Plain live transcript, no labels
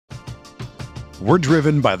We're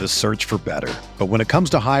driven by the search for better. But when it comes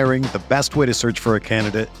to hiring, the best way to search for a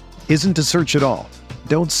candidate isn't to search at all.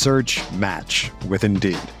 Don't search, match with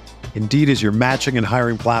Indeed. Indeed is your matching and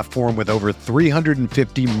hiring platform with over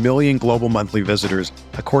 350 million global monthly visitors,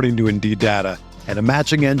 according to Indeed data, and a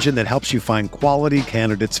matching engine that helps you find quality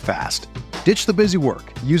candidates fast. Ditch the busy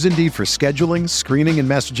work. Use Indeed for scheduling, screening, and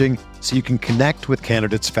messaging so you can connect with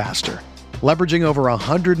candidates faster. Leveraging over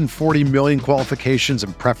 140 million qualifications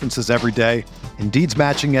and preferences every day, Indeed's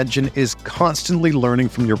matching engine is constantly learning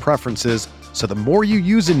from your preferences, so the more you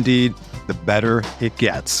use Indeed, the better it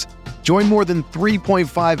gets. Join more than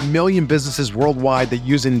 3.5 million businesses worldwide that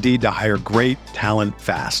use Indeed to hire great talent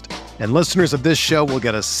fast. And listeners of this show will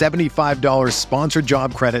get a $75 sponsored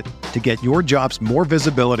job credit to get your jobs more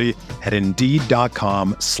visibility at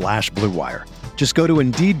Indeed.com/Blue Wire. Just go to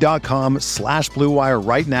Indeed.com/Blue Wire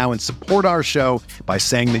right now and support our show by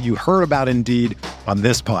saying that you heard about Indeed on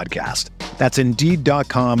this podcast. That's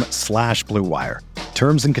Indeed.com/Blue Wire.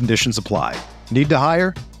 Terms and conditions apply. Need to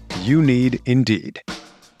hire? You need Indeed.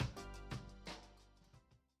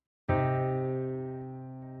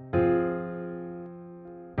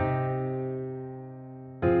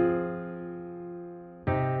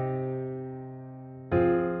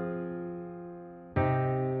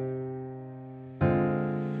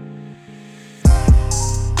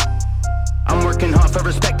 For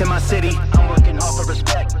respect in my city, I'm working hard for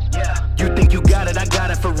respect. Yeah, you think you got it, I got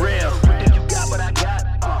it for real. You think you got what I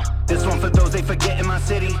got? This one for those they forget in my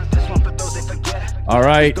city. This one for those they forget. All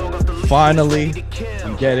right, finally,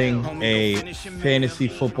 I'm getting a fantasy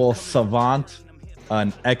football savant,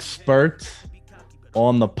 an expert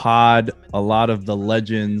on the pod. A lot of the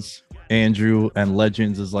legends, Andrew and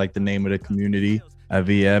Legends is like the name of the community at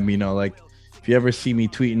VM. You know, like if you ever see me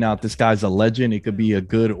tweeting out, this guy's a legend, it could be a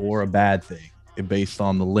good or a bad thing based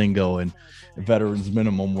on the lingo and veterans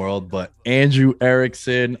minimum world. But Andrew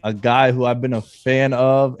Erickson, a guy who I've been a fan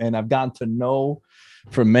of and I've gotten to know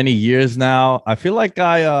for many years now. I feel like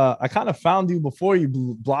I kind of found you before you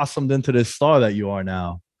blossomed into this star that you are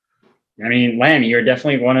now. I mean, Lamb, you're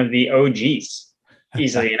definitely one of the OGs,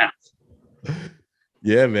 easily enough.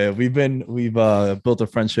 Yeah, man. We've built a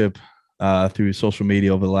friendship through social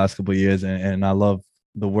media over the last couple of years, and I love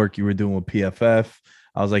the work you were doing with PFF.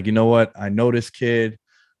 I was like, you know what? I know this kid.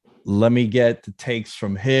 Let me get the takes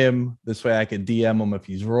from him. This way I can DM him if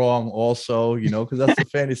he's wrong also, you know, because that's the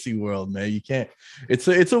fantasy world, man. You can't. It's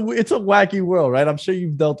a wacky world, right? I'm sure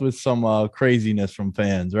you've dealt with some craziness from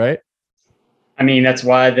fans, right? I mean, that's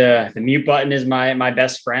why the mute button is my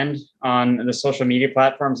best friend on the social media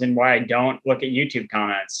platforms, and why I don't look at YouTube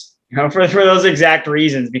comments, you know, for those exact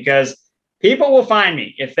reasons, because people will find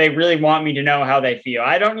me if they really want me to know how they feel.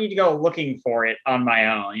 I don't need to go looking for it on my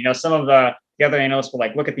own. You know, some of the other analysts will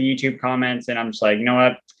like look at the YouTube comments, and I'm just like, you know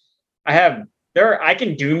what? I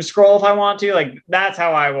can doom scroll if I want to. Like, that's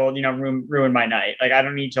how I will, you know, ruin my night. Like, I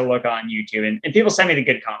don't need to look on YouTube, and people send me the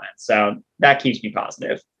good comments. So that keeps me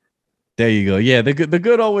positive. There you go. Yeah, the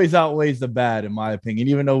good always outweighs the bad, in my opinion,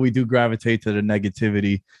 even though we do gravitate to the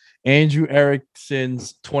negativity. Andrew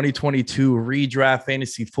Erickson's 2022 redraft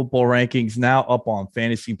fantasy football rankings now up on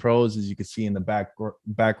Fantasy Pros, as you can see in the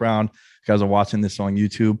background. You guys are watching this on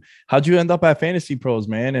YouTube. How'd you end up at Fantasy Pros,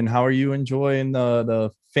 man? And how are you enjoying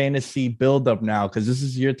the fantasy buildup now? Because this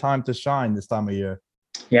is your time to shine this time of year.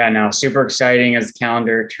 Yeah, no, super exciting as the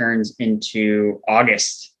calendar turns into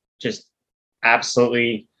August. Just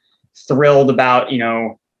absolutely thrilled about, you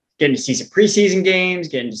know, getting to see some preseason games,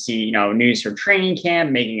 getting to see, you know, news from training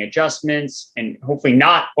camp, making adjustments, and hopefully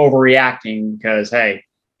not overreacting, because, hey,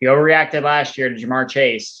 you overreacted last year to Ja'Marr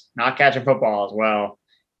Chase, not catching football as well.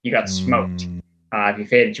 You got smoked if you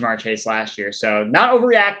faded Ja'Marr Chase last year. So not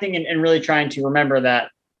overreacting and really trying to remember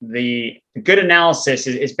that the good analysis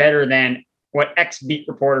is better than what X beat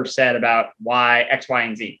reporter said about why X, Y,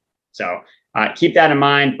 and Z. So keep that in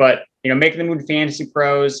mind. But, you know, making the move to Fantasy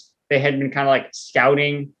Pros, they had been kind of like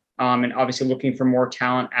scouting and obviously looking for more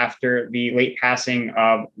talent after the late passing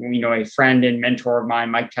of, you know, a friend and mentor of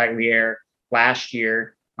mine, Mike Tagliere, last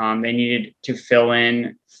year. They needed to fill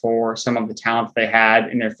in for some of the talent they had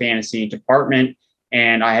in their fantasy department.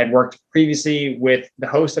 And I had worked previously with the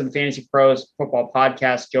host of the Fantasy Pros football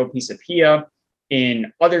podcast, Joe Pisapia,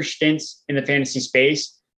 in other stints in the fantasy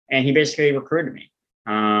space. And he basically recruited me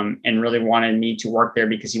and really wanted me to work there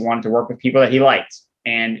because he wanted to work with people that he liked.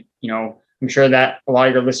 And, you know, I'm sure that a lot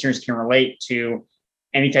of your listeners can relate to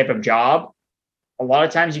any type of job. A lot of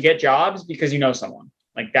times you get jobs because you know someone.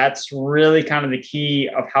 Like, that's really kind of the key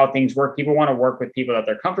of how things work. People want to work with people that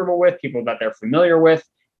they're comfortable with, people that they're familiar with.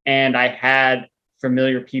 And I had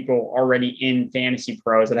familiar people already in Fantasy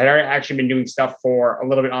Pros that had actually been doing stuff for a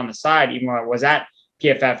little bit on the side, even while I was at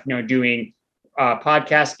PFF, doing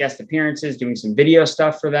podcast guest appearances, doing some video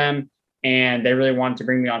stuff for them. And they really wanted to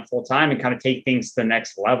bring me on full time and kind of take things to the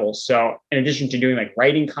next level. So in addition to doing like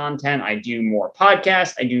writing content, I do more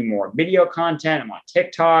podcasts, I do more video content. I'm on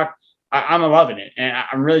TikTok. I'm loving it. And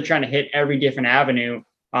I'm really trying to hit every different avenue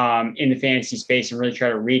in the fantasy space and really try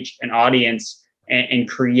to reach an audience and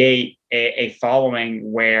create a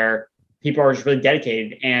following where people are just really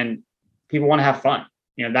dedicated and people want to have fun.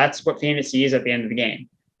 That's what fantasy is at the end of the game,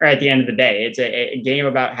 or at the end of the day. It's a game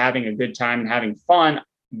about having a good time and having fun,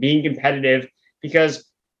 being competitive, because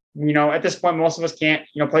at this point most of us can't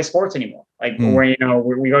play sports anymore. Like where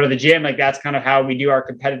we go to the gym, like that's kind of how we do our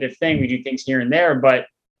competitive thing. We do things here and there, but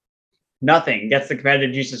nothing gets the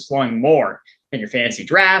competitive juices flowing more than your fantasy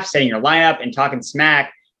draft, setting your lineup and talking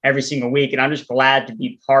smack every single week. And I'm just glad to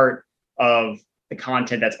be part of the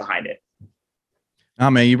content that's behind it.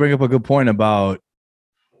 Man, you bring up a good point about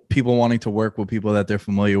people wanting to work with people that they're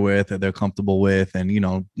familiar with, that they're comfortable with, and,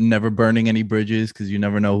 never burning any bridges, because you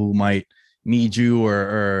never know who might need you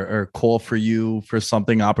or call for you for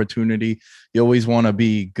something, opportunity. You always want to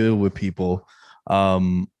be good with people.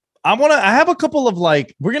 I have a couple of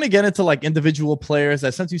we're going to get into individual players. I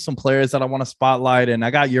sent you some players that I want to spotlight, and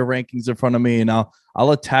I got your rankings in front of me, and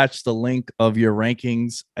I'll attach the link of your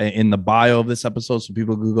rankings in the bio of this episode so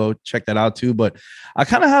people can go check that out too. But I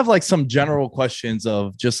kind of have some general questions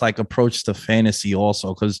of just approach to fantasy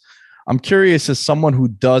also, because I'm curious, as someone who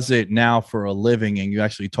does it now for a living, and you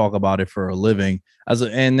actually talk about it for a living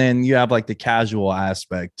and then you have the casual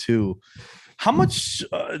aspect too. How much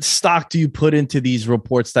stock do you put into these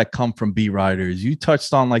reports that come from beat writers? You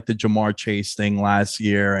touched on the Ja'Marr Chase thing last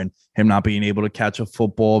year and him not being able to catch a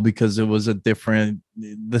football because it was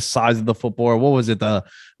the size of the football. Or what was it? The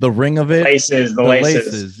ring of it? The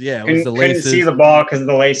laces. Yeah, it was the laces. Couldn't see the ball because of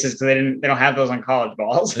the laces, because they don't have those on college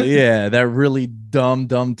balls. Yeah, that really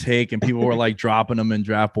dumb take, and people were dropping them in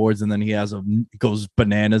draft boards, and then he goes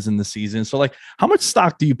bananas in the season. So how much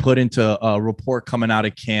stock do you put into a report coming out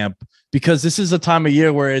of camp? Because this is a time of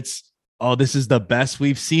year where this is the best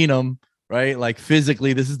we've seen him, right?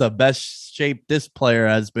 Physically, this is the best shape this player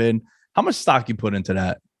has been. How much stock you put into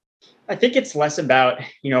that? I think it's less about,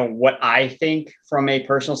 what I think from a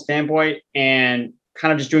personal standpoint, and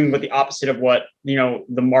kind of just doing what the opposite of what, the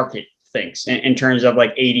market thinks in terms of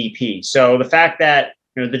ADP. So the fact that,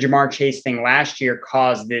 the Ja'Marr Chase thing last year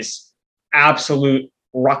caused this absolute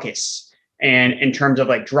ruckus, and in terms of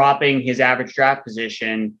dropping his average draft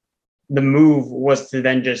position, the move was to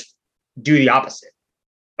then just do the opposite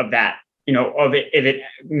of that, of it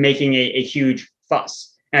making a huge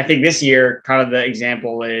fuss. And I think this year, kind of the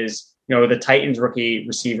example is, the Titans rookie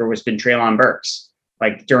receiver was been Treylon Burks.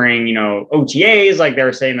 During, OTAs, they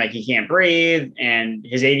were saying he can't breathe, and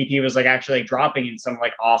his ADP was actually dropping in some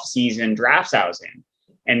off-season drafts I was in.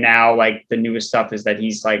 And now the newest stuff is that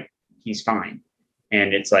he's fine.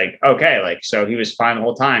 And it's okay, so he was fine the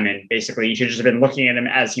whole time. And basically you should just have been looking at him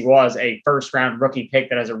as he was a first round rookie pick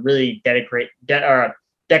that has a really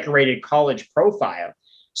decorated college profile.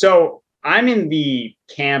 So I'm in the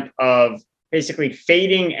camp of basically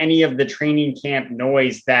fading any of the training camp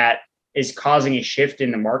noise that is causing a shift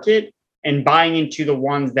in the market and buying into the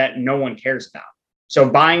ones that no one cares about. So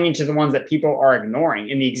buying into the ones that people are ignoring.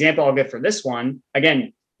 And the example I'll give for this one,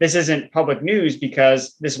 again, this isn't public news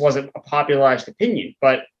because this wasn't a popularized opinion,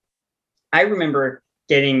 but I remember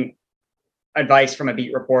getting advice from a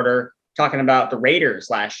beat reporter talking about the Raiders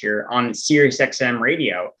last year on Sirius XM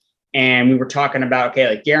radio. And we were talking about,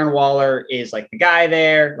 Darren Waller is the guy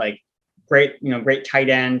there, great tight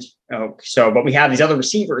end. But we have these other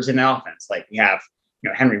receivers in the offense. We have,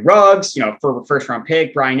 Henry Ruggs, for first round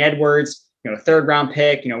pick, Brian Edwards, third round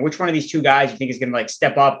pick, which one of these two guys you think is going to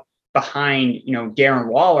step up behind, Darren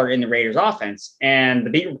Waller in the Raiders offense? And the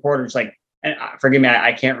beat reporter's and forgive me,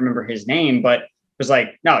 I can't remember his name, but was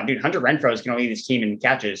no, dude, Hunter Renfrow is going to lead this team in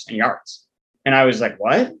catches and yards. And I was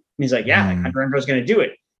what? And he's yeah, Hunter Renfrow is going to do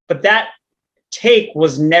it. But that take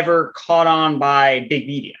was never caught on by big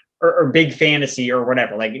media or big fantasy or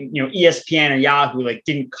whatever, ESPN or Yahoo,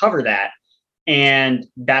 didn't cover that. And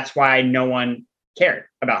that's why no one cared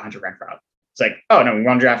about Hunter Renfrow. It's oh no, we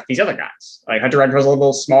want to draft these other guys. Hunter Renfrow's a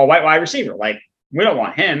little small white wide receiver. We don't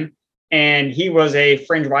want him. And he was a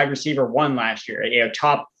fringe wide receiver 1 last year,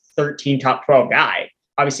 top 13, top 12 guy.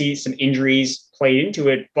 Obviously some injuries played into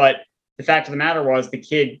it, but the fact of the matter was the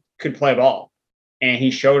kid could play ball. And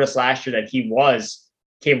he showed us last year that he was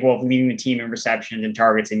capable of leading the team in receptions and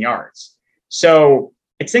targets and yards. So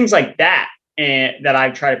it's things like that that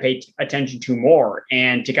I try to pay attention to more,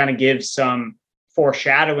 and to kind of give some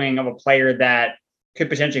foreshadowing of a player that could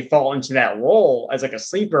potentially fall into that role as like a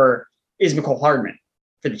sleeper is Mecole Hardman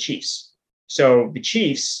for the Chiefs. So the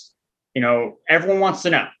Chiefs, everyone wants to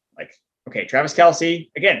know, like, okay, Travis Kelce,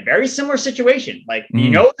 again, very similar situation. Like, you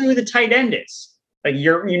know who the tight end is. Like,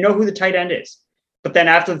 you know who the tight end is. But then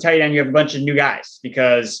after the tight end, you have a bunch of new guys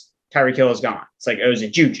because Tyreek Hill is gone. It's like, oh, is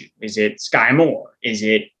it Juju? Is it Sky Moore? Is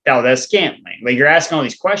it Valdez-Scantling? Like, you're asking all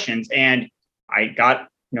these questions. And I got,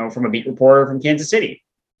 from a beat reporter from Kansas City,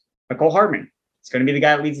 Mecole Hardman. It's going to be the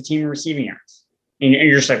guy that leads the team in receiving yards. And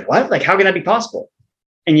you're just like, what? Like, how can that be possible?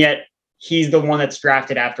 And yet he's the one that's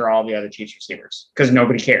drafted after all the other Chiefs receivers because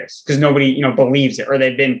nobody cares, because nobody, believes it, or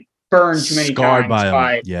they've been burned too many times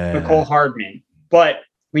by Mecole Hardman. But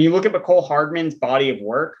when you look at Mecole Hardman's body of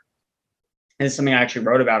work, and it's something I actually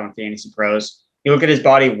wrote about on Fantasy Pros, you look at his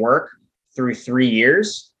body of work through 3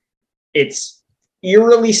 years, it's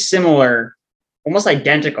eerily similar, almost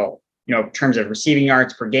identical, in terms of receiving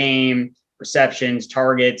yards per game, receptions,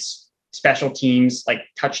 targets, special teams, like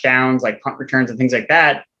touchdowns, like punt returns and things like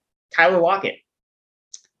that. Tyler Lockett.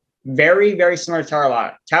 Very, very similar to Tyler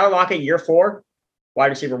Lockett. Tyler Lockett, year 4, wide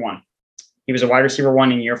receiver 1. He was a wide receiver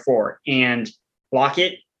 1 in year 4. And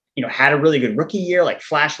Lockett, had a really good rookie year, like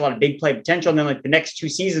flashed a lot of big play potential. And then like the next 2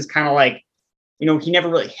 seasons, kind of like, he never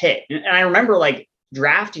really hit. And I remember like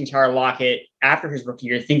drafting Tyler Lockett after his rookie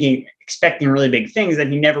year, expecting really big things, that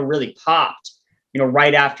he never really popped,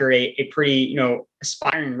 right after a pretty,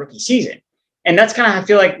 aspiring rookie season. And that's kind of how I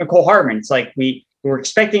feel like Mecole Hardman. It's like we were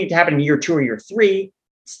expecting it to happen in year 2 or year 3.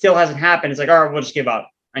 Still hasn't happened. It's like, all right, we'll just give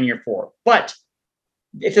up on year 4. But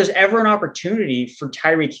if there's ever an opportunity for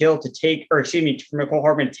Tyreek Hill to for Mecole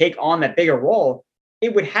Hardman to take on that bigger role,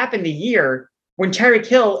 it would happen the year when Tyreek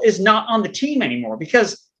Hill is not on the team anymore,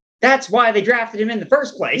 because that's why they drafted him in the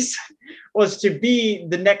first place, was to be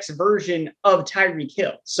the next version of Tyreek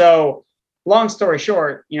Hill. So long story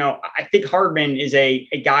short, I think Hardman is a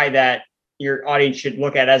guy that your audience should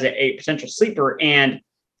look at as a potential sleeper, and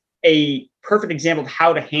a perfect example of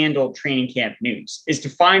how to handle training camp news is to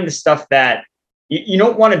find the stuff that you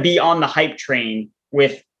don't want to be on the hype train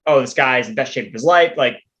with, oh, this guy is in the best shape of his life.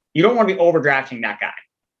 Like, you don't want to be overdrafting that guy.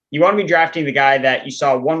 You want to be drafting the guy that you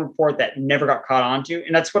saw one report that never got caught onto.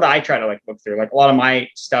 And that's what I try to look through. Like, a lot of my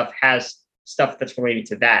stuff has stuff that's related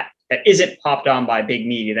to that isn't popped on by big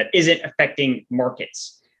media, that isn't affecting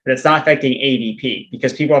markets, that's not affecting ADP,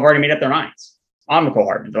 because people have already made up their minds on Mecole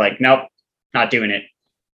Hardman. They're like, nope, not doing it.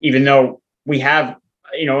 Even though we have,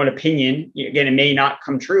 an opinion, again, it may not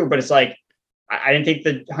come true, but it's like, I didn't think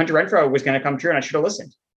that Hunter Renfrow was going to come true, and I should have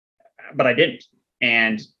listened, but I didn't.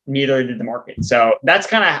 And neither did the market. So that's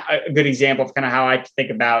kind of a good example of kind of how I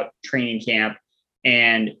think about training camp.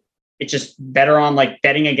 And it's just better on like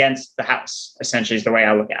betting against the house, essentially, is the way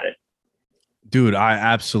I look at it. Dude, I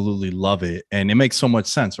absolutely love it. And it makes so much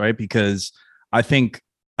sense, right? Because I think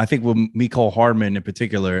with Mecole Hardman in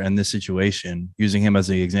particular, in this situation, using him as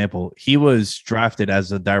an example, he was drafted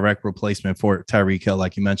as a direct replacement for Tyreek Hill,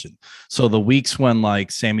 like you mentioned. So the weeks when like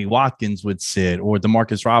Sammy Watkins would sit or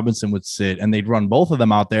Demarcus Robinson would sit and they'd run both of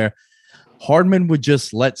them out there, Hardman would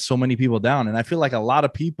just let so many people down. And I feel like a lot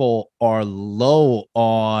of people are low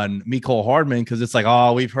on Mecole Hardman because it's like,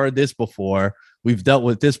 oh, we've heard this before. We've dealt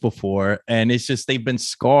with this before. And it's just they've been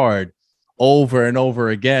scarred over and over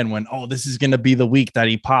again when, oh, this is going to be the week that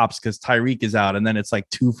he pops because Tyreek is out. And then it's like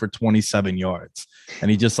 2 for 27 yards. And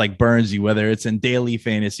he just like burns you, whether it's in daily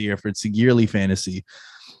fantasy or if it's a yearly fantasy.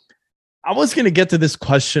 I was going to get to this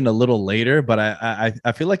question a little later, but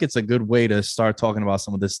I feel like it's a good way to start talking about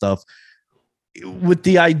some of this stuff. With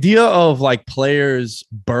the idea of like players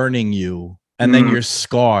burning you and then you're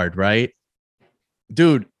scarred, right?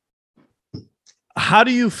 Dude, how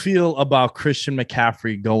do you feel about Christian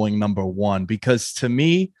McCaffrey going number 1? Because to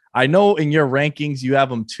me, I know in your rankings, you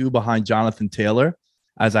have him 2 behind Jonathan Taylor,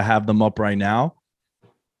 as I have them up right now.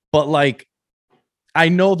 But like, I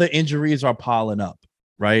know the injuries are piling up,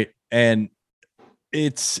 right? And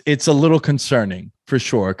it's a little concerning for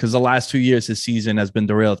sure, because the last 2 years, his season has been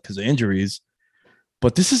derailed because of injuries.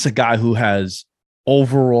 But this is a guy who has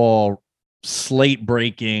overall slate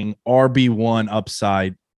breaking RB1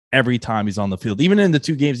 upside every time he's on the field. Even in the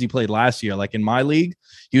 2 games he played last year, like in my league,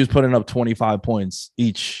 he was putting up 25 points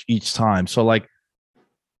each time. So like,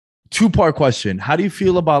 2-part question. How do you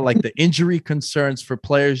feel about like the injury concerns for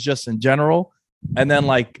players just in general? And then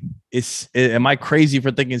like, am I crazy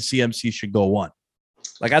for thinking CMC should go 1?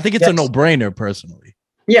 Like, I think it's a no-brainer personally.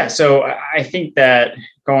 Yeah. So I think that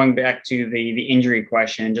going back to the injury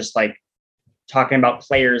question, just like talking about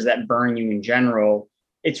players that burn you in general,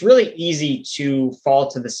 it's really easy to fall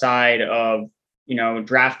to the side of,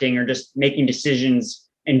 drafting or just making decisions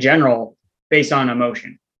in general based on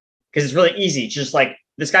emotion. Because it's really easy. It's just like,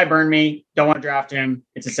 this guy burned me, don't want to draft him.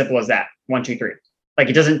 It's as simple as that. 1, 2, 3. Like,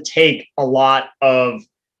 it doesn't take a lot of,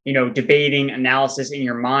 debating, analysis in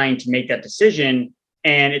your mind to make that decision.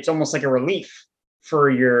 And it's almost like a relief for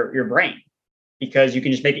your brain, because you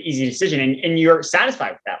can just make an easy decision and you're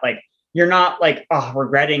satisfied with that. Like, you're not like,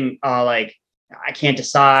 regretting, like, I can't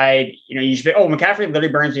decide, you should be, McCaffrey literally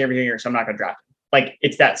burns me every year, so I'm not going to draft him. Like,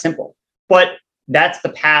 it's that simple. But that's the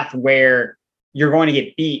path where you're going to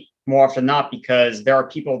get beat more often than not, because there are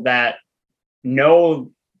people that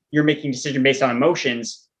know you're making a decision based on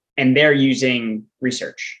emotions, and they're using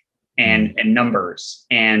research and numbers.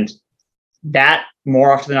 And that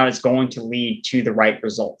more often than not is going to lead to the right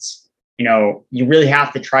results. You really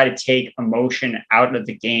have to try to take emotion out of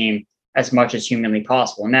the game as much as humanly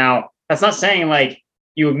possible. Now, that's not saying like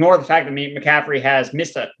you ignore the fact that McCaffrey has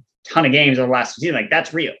missed a ton of games over the last season. Like,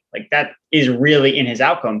 that's real. Like, that is really in his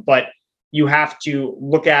outcome, but you have to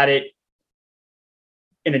look at it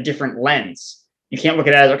in a different lens. You can't look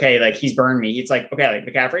at it as, okay, like, he's burned me. It's like, okay, like,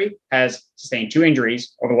 McCaffrey has sustained 2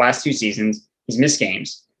 injuries over the last 2 seasons. He's missed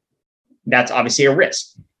games. That's obviously a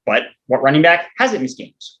risk. But what running back hasn't missed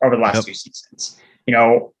games over the last 2 seasons?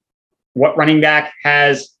 What running back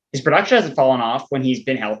has his production hasn't fallen off when he's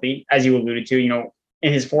been healthy, as you alluded to,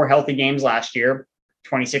 in his 4 healthy games last year,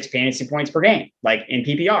 26 fantasy points per game, like in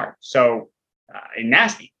PPR. So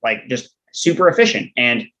nasty, like, just super efficient.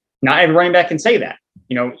 And not every running back can say that.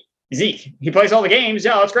 Zeke, he plays all the games.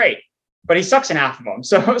 Yeah, that's great, but he sucks in half of them.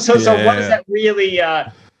 So what is that really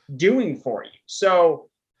doing for you? So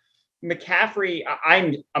McCaffrey,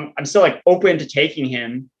 I'm still like open to taking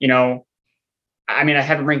him. I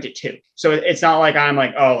have him ranked at 2, so it's not like I'm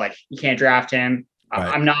like, oh, like, you can't draft him. Right.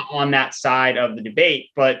 I'm not on that side of the debate.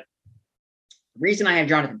 But the reason I have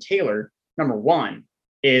Jonathan Taylor, number one,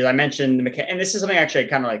 is I mentioned and this is something actually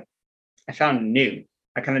I found new.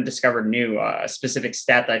 I kind of discovered a specific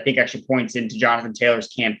stat that I think actually points into Jonathan Taylor's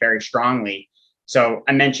camp very strongly. So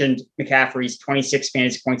I mentioned McCaffrey's 26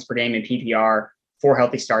 fantasy points per game in PPR, 4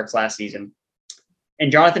 healthy starts last season.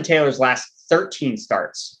 In Jonathan Taylor's last 13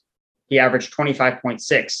 starts, he averaged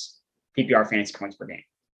 25.6 PPR fantasy points per game,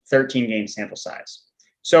 13 game sample size.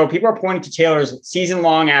 So people are pointing to Taylor's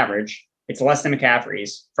season-long average. It's less than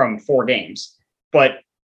McCaffrey's from 4 games. But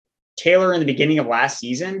Taylor in the beginning of last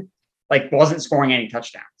season, wasn't scoring any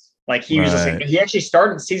touchdowns. Like, he was just like, he actually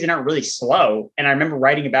started the season out really slow. And I remember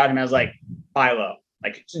writing about him. I was like, buy low.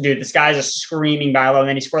 Like, dude, this guy's a screaming buy low. And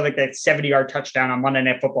then he scored like that 70-yard touchdown on Monday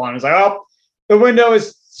Night Football. And I was like, oh, the window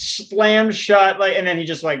is slammed shut. And then he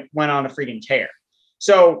just went on a freaking tear.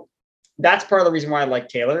 So that's part of the reason why I like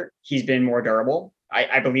Taylor. He's been more durable.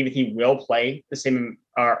 I believe that he will play the same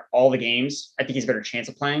all the games. I think he's a better chance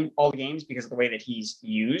of playing all the games because of the way that he's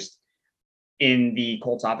used in the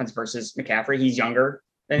Colts offense versus McCaffrey. He's younger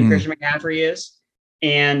than Christian McCaffrey is.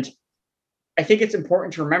 And I think it's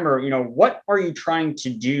important to remember, what are you trying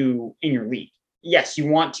to do in your league? Yes, you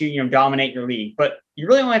want to, dominate your league, but you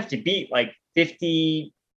really only have to beat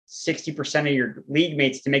 50, 60% of your league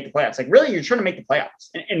mates to make the playoffs. Like, really, you're trying to make the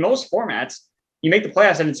playoffs. In most formats, you make the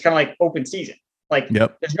playoffs and it's kind of like open season.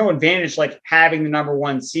 There's no advantage having the number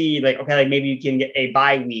 1 seed. Maybe you can get a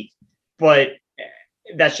bye week, but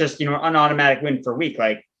that's just, an automatic win for a week.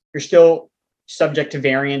 You're still subject to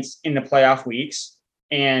variance in the playoff weeks.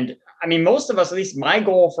 And most of us, at least my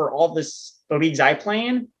goal for all the leagues I play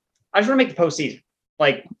in, I just want to make the postseason.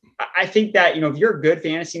 I think that, if you're a good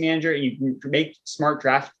fantasy manager and you make smart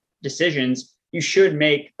draft decisions, you should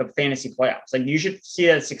make the fantasy playoffs. You should see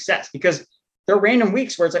that as success, because there are random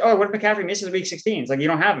weeks where it's like, oh, what if McCaffrey misses week 16? It's like, you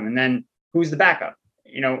don't have him. And then who's the backup?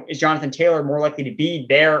 Is Jonathan Taylor more likely to be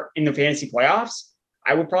there in the fantasy playoffs?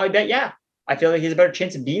 I would probably bet, yeah. I feel like he has a better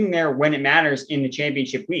chance of being there when it matters in the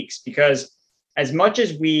championship weeks, because as much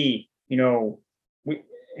as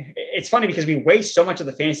it's funny because we waste so much of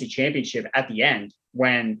the fantasy championship at the end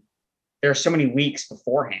when there are so many weeks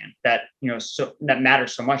beforehand that, that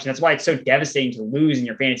matters so much. And that's why it's so devastating to lose in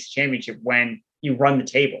your fantasy championship when you run the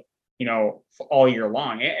table, for all year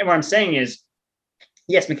long. And what I'm saying is,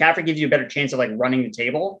 yes, McCaffrey gives you a better chance of running the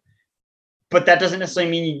table, but that doesn't necessarily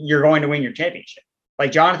mean you're going to win your championship.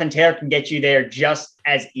 Jonathan Taylor can get you there just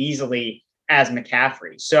as easily as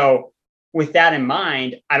McCaffrey. So with that in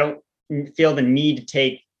mind, I don't feel the need to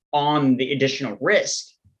take on the additional risk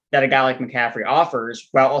that a guy like McCaffrey offers,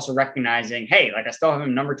 while also recognizing, hey, I still have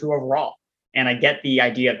him number 2 overall. And I get the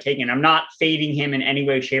idea of taking him. I'm not fading him in any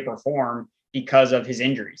way, shape, or form because of his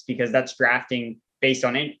injuries, because that's drafting based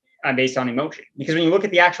on emotion. Because when you look at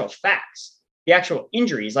the actual facts, the actual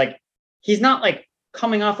injuries, he's not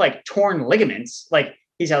coming off torn ligaments.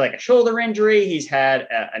 He's had like a shoulder injury. He's had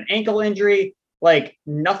an ankle injury, like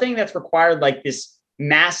nothing that's required like this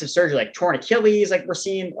massive surgery, like torn Achilles. Like we're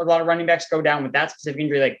seeing a lot of running backs go down with that specific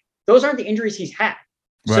injury. Like those aren't the injuries he's had.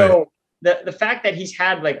 Right. So the fact that he's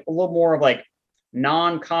had like a little more of like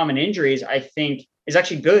non-common injuries, I think is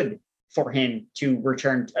actually good for him to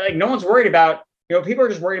return. Like no one's worried about, people are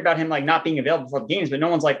just worried about him like not being available for the games, but no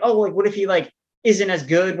one's like, oh, like what if he like isn't as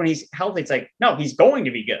good when he's healthy? It's like, no, he's going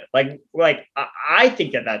to be good. Like I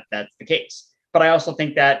think that's the case, but I also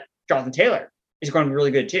think that Jonathan Taylor is going to be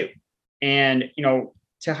really good too. And,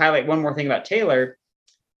 to highlight one more thing about Taylor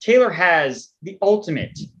has the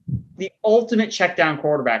ultimate check down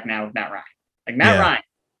quarterback now with Matt Ryan. Like Matt Ryan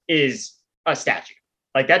is a statue.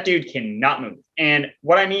 Like that dude cannot move. And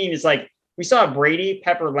what I mean is like, we saw Brady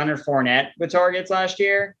pepper Leonard Fournette with targets last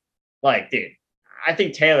year. Like, dude, I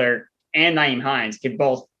think Taylor and Nyheim Hines could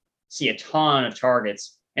both see a ton of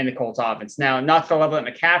targets in the Colts offense. Now, not the level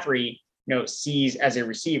that McCaffrey, sees as a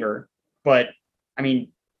receiver, but I mean,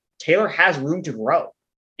 Taylor has room to grow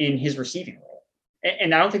in his receiving role.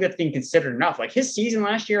 And I don't think that's being considered enough. Like his season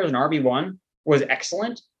last year as an RB1 was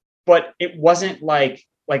excellent, but it wasn't like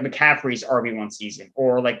McCaffrey's RB1 season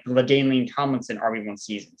or like LaDainian Tomlinson RB1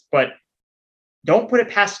 seasons. But don't put it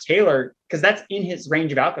past Taylor because that's in his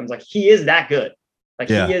range of outcomes. Like he is that good. Like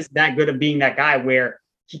he is that good at being that guy where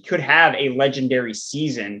he could have a legendary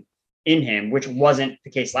season in him, which wasn't the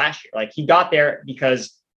case last year. Like he got there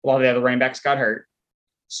because a lot of the other running backs got hurt.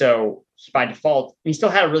 So by default, he still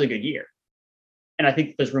had a really good year. And I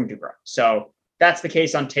think there's room to grow. So that's the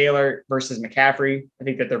case on Taylor versus McCaffrey. I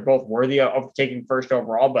think that they're both worthy of taking first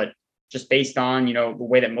overall, but just based on, the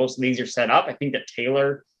way that most leagues are set up, I think that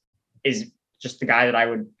Taylor is just the guy that I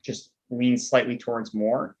would just lean slightly towards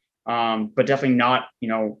more. But definitely not,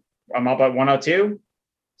 I'm up at 102.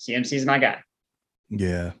 CMC is my guy.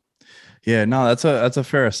 Yeah. Yeah, no, that's a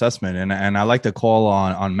fair assessment. And I like the call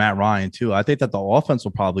on Matt Ryan too. I think that the offense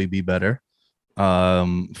will probably be better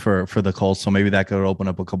for the Colts. So maybe that could open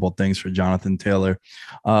up a couple of things for Jonathan Taylor.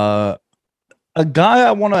 A guy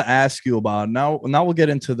I want to ask you about now we'll get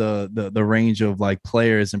into the range of like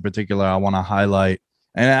players in particular I want to highlight.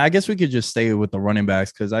 And I guess we could just stay with the running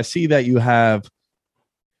backs because I see that you have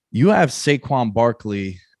Saquon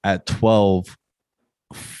Barkley at 12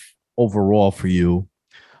 overall for you.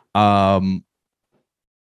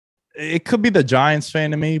 It could be the Giants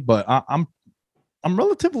fan to me, but I'm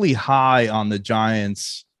relatively high on the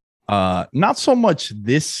Giants. Not so much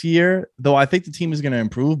this year, though I think the team is going to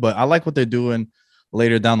improve, but I like what they're doing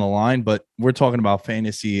later down the line. But we're talking about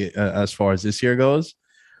fantasy as far as this year goes.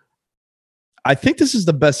 I think this is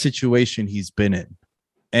the best situation he's been in.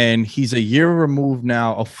 And he's a year removed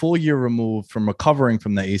now, a full year removed from recovering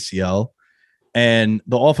from the ACL. And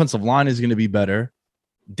the offensive line is going to be better.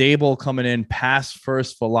 Dable coming in, pass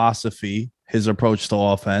first philosophy, his approach to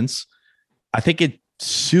offense. I think it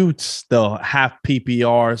suits the half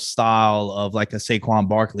PPR style of like a Saquon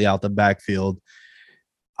Barkley out the backfield.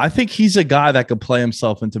 I think he's a guy that could play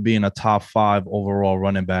himself into being a top 5 overall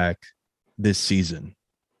running back this season.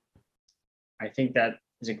 I think that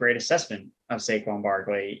is a great assessment of Saquon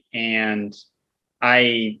Barkley, and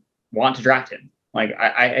I want to draft him. Like,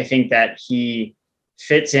 I think that he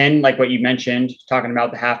fits in, like what you mentioned, talking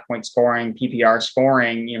about the half point scoring, PPR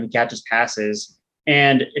scoring, he catches passes.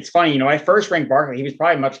 And it's funny, I first ranked Barkley. He was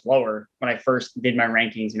probably much lower when I first did my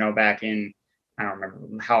rankings, back in, I don't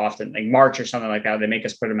remember how often, like March or something like that. They make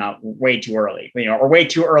us put him out way too early, or way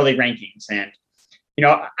too early rankings. And,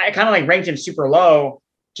 I kind of like ranked him super low,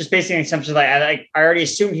 just basically on assumptions. I already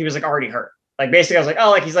assumed he was like already hurt. Like basically I was like,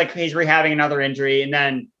 oh, like he's rehabbing another injury. And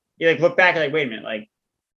then you like look back and like, wait a minute, like,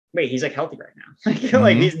 wait, he's like healthy right now. Like,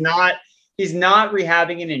 like he's not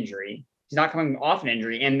rehabbing an injury. He's not coming off an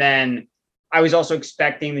injury. And then I was also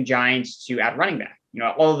expecting the Giants to add running back.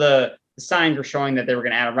 All the signs were showing that they were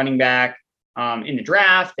going to add a running back in the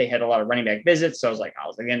draft. They had a lot of running back visits. So I was like,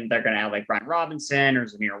 again, they're going to add like Brian Robinson or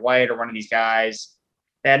Zamir White or one of these guys.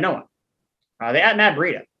 They had no one. They had Matt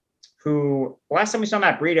Breida, who last time we saw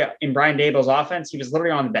Matt Breida in Brian Dable's offense, he was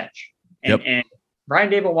literally on the bench. And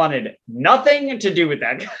Brian Dable wanted nothing to do with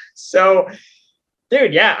that guy. So,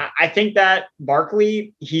 dude, yeah, I think that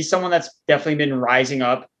Barkley, he's someone that's definitely been rising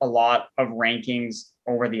up a lot of rankings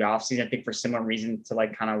over the offseason, I think for similar reasons to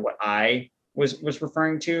like kind of what I was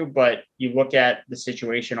referring to. But you look at the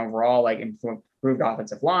situation overall, like improved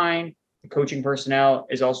offensive line, the coaching personnel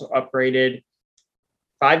is also upgraded.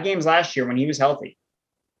 5 games last year when he was healthy,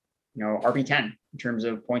 RB10 in terms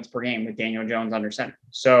of points per game with Daniel Jones under center.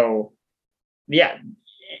 So, yeah.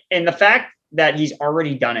 And the fact that he's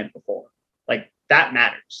already done it before, like that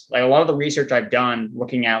matters. Like a lot of the research I've done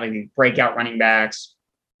looking at like breakout running backs,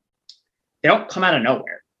 they don't come out of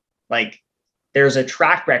nowhere. Like there's a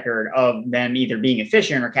track record of them either being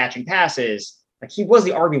efficient or catching passes. Like he was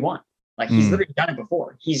the RB1. Like he's literally done it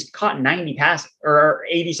before. He's caught 90 passes or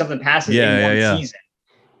 80 something passes in one season.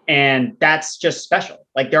 And that's just special.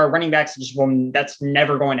 Like there are running backs that's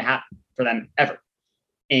never going to happen for them ever.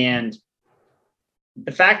 And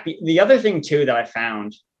the other thing too that I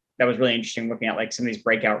found that was really interesting looking at like some of these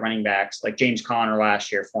breakout running backs, like James Conner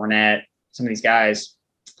last year, Fournette, some of these guys,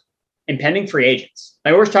 impending free agents.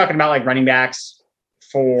 Like we're talking about like running backs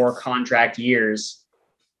for contract years.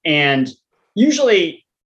 And usually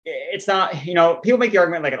it's not, you know, people make the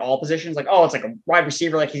argument like at all positions, like, oh, it's like a wide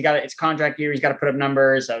receiver, like it's contract year, he's got to put up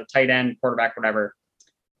numbers, so tight end, quarterback, whatever.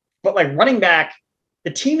 But like running back,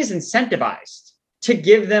 the team is incentivized to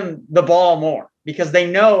give them the ball more because they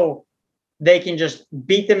know they can just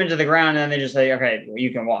beat them into the ground and then they just say, okay, well, you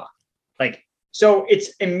can walk. Like, so it's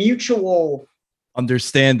a mutual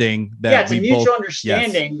understanding that it's a mutual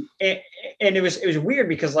understanding. Yes. And it was weird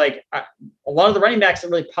because like a lot of the running backs that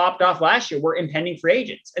really popped off last year were impending free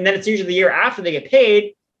agents. And then it's usually the year after they get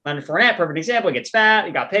paid. Leonard Fournette, perfect example, he gets fat,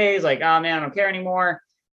 he got paid, he's like, oh man, I don't care anymore.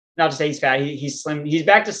 Not to say he's fat, he's slim, he's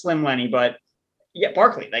back to slim Lenny, but yeah,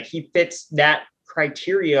 Barkley, like he fits that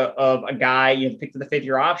criteria of a guy, you know, picked the 5th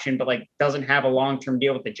year option, but like doesn't have a long-term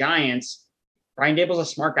deal with the Giants. Brian Dable's a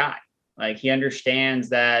smart guy. Like he understands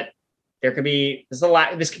that there could be this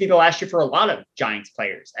could be the last year for a lot of Giants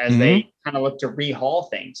players as they kind of look to rehaul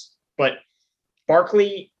things. But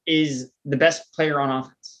Barkley is the best player on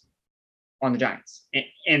offense on the Giants,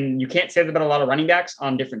 and you can't say that about a lot of running backs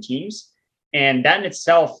on different teams. And that in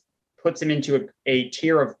itself puts him into a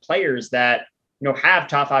tier of players that, you know, have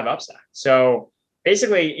top 5 upside. So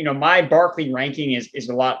basically, you know, my Barkley ranking is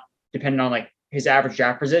a lot dependent on like his average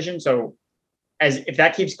draft position. So if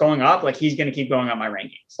that keeps going up, like he's going to keep going up my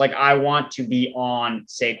rankings. Like I want to be on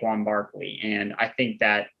Saquon Barkley. And I think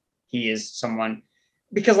that he is someone,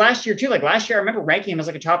 because last year I remember ranking him as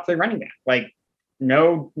like a top 3 running back. Like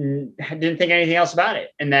didn't think anything else about it.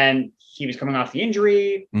 And then he was coming off the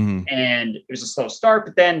injury and it was a slow start.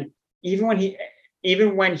 But then even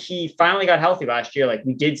when he finally got healthy last year, like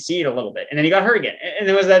we did see it a little bit, and then he got hurt again. And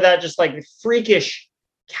there was that just like freakish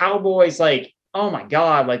Cowboys, like, oh my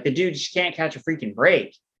God, like the dude just can't catch a freaking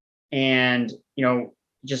break. And, you know,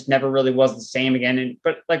 just never really was the same again.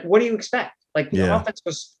 But like, what do you expect? Like the offense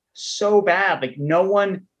was so bad. Like no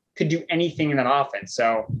one could do anything in that offense.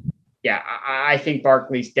 So yeah, I think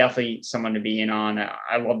Barkley's definitely someone to be in on.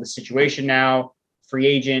 I love the situation now. Free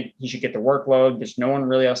agent, he should get the workload. There's no one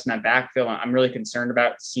really else in that backfield. I'm really concerned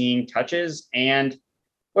about seeing touches. And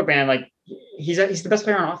look, man, like he's the best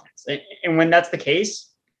player on offense. And when that's the case,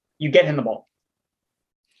 you get him the ball.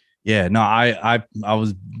 Yeah, no, I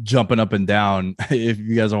was jumping up and down if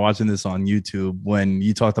you guys are watching this on YouTube when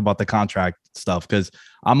you talked about the contract stuff, because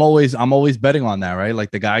I'm always betting on that, right?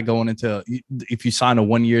 Like the guy going into, if you sign a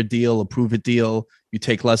 1-year deal, a prove it deal, you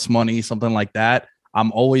take less money, something like that.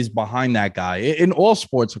 I'm always behind that guy in all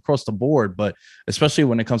sports across the board, but especially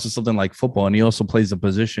when it comes to something like football. And he also plays a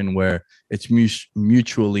position where it's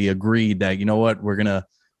mutually agreed that, you know what, we're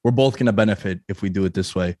both gonna benefit if we do it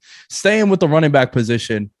this way. Staying with the running back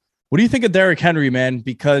position, what do you think of Derrick Henry, man?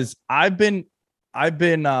 Because I've been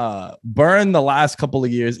burned the last couple of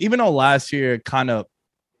years, even though last year kind of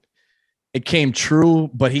it came true,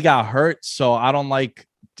 but he got hurt. So I don't like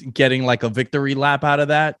getting like a victory lap out of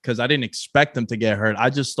that because I didn't expect him to get hurt. I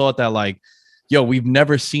just thought that like, yo, we've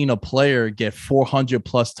never seen a player get 400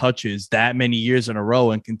 plus touches that many years in a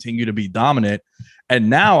row and continue to be dominant. And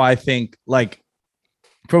now I think like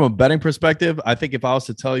from a betting perspective, I think if I was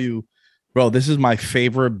to tell you, bro, this is my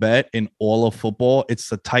favorite bet in all of football, it's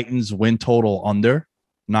the Titans win total under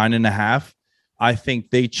 9.5. I think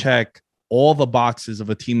they check all the boxes of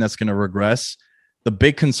a team that's going to regress. The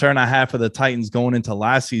big concern I had for the Titans going into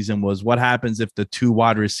last season was what happens if the 2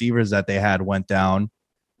 wide receivers that they had went down.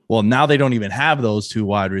 Well, now they don't even have those 2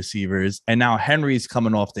 wide receivers. And now Henry's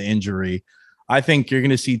coming off the injury. I think you're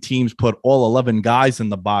going to see teams put all 11 guys in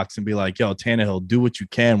the box and be like, yo, Tannehill, do what you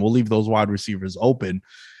can. We'll leave those wide receivers open.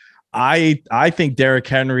 I think Derrick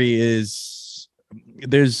Henry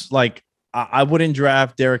I wouldn't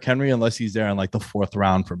draft Derrick Henry unless he's there in like the 4th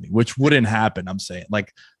round for me, which wouldn't happen. I'm saying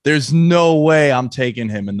like, there's no way I'm taking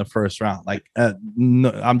him in the 1st round. Like,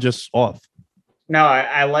 no, I'm just off. No,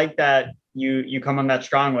 I like that you come on that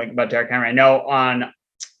strong like about Derrick Henry. I know on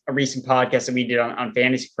a recent podcast that we did on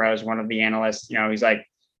Fantasy Pros, one of the analysts, you know, he's like,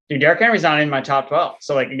 dude, Derrick Henry's not in my top 12.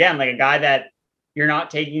 So like, again, like a guy that you're not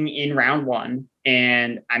taking in round 1.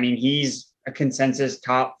 And I mean, he's a consensus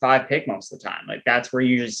top 5 pick most of the time. Like that's where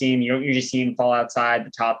you usually see him. You don't usually see him fall outside the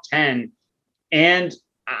top 10. And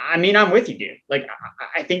I mean, I'm with you, dude. Like,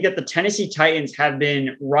 I think that the Tennessee Titans have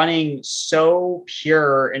been running so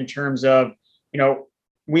pure in terms of,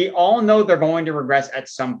 we all know they're going to regress at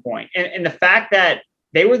some point. And the fact that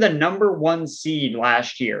they were the number 1 seed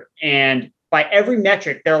last year, and by every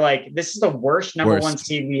metric, they're like, this is the worst number 1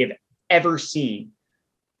 seed we have ever seen.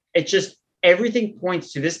 It's just, everything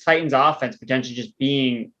points to this Titans offense potentially just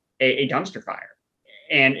being a dumpster fire,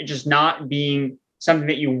 and it just not being something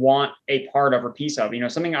that you want a part of or piece of.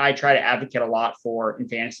 Something I try to advocate a lot for in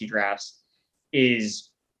fantasy drafts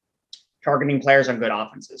is targeting players on good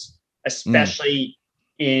offenses, especially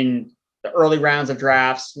in the early rounds of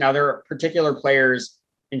drafts. Now, there are particular players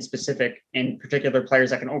particular players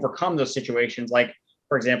that can overcome those situations. Like,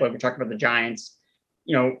 for example, if we're talking about the Giants,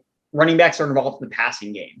 running backs are involved in the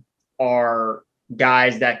passing game are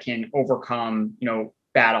guys that can overcome,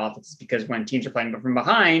 bad offenses, because when teams are playing from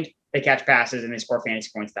behind, they catch passes and they score fantasy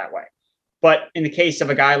points that way. But in the case of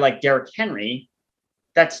a guy like Derrick Henry,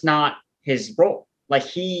 that's not his role. Like,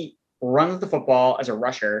 he runs the football as a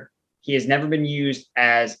rusher. He has never been used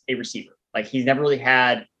as a receiver. Like, he's never really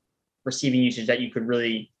had receiving usage that you could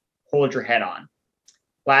really hold your head on.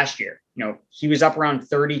 Last year, he was up around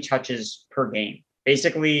 30 touches per game.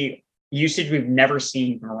 Basically, usage we've never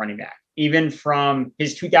seen from a running back, even from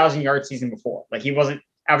his 2,000-yard season before. Like, he wasn't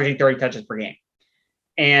averaging 30 touches per game.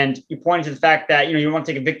 And you pointed to the fact that, you want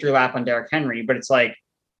to take a victory lap on Derrick Henry, but it's like,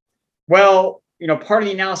 well, part of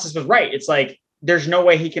the analysis was right. It's like, there's no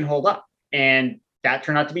way he can hold up. And that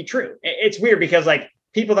turned out to be true. It's weird because, like,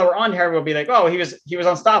 people that were on Henry will be like, oh, he was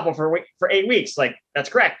unstoppable for 8 weeks. Like, that's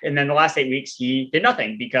correct. And then the last 8 weeks, he did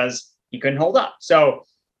nothing because he couldn't hold up. So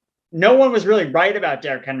no one was really right about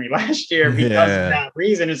Derrick Henry last year because of that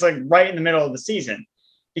reason. It's like right in the middle of the season,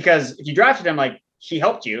 because if you drafted him, like, he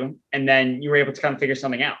helped you, and then you were able to kind of figure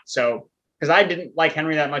something out. So, because I didn't like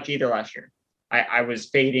Henry that much either last year. I was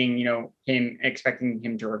fading, him, expecting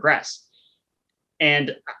him to regress.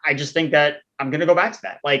 And I just think that I'm going to go back to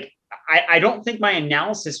that. Like, I don't think my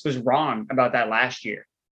analysis was wrong about that last year.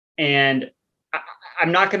 And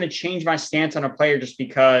I'm not going to change my stance on a player just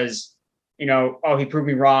because, he proved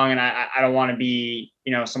me wrong. And I don't want to be,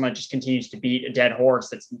 someone that just continues to beat a dead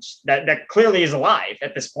horse that clearly is alive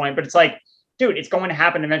at this point. But it's like, dude, it's going to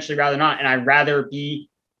happen eventually rather not. And I'd rather be,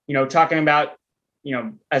 talking about,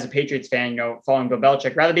 as a Patriots fan, following Bill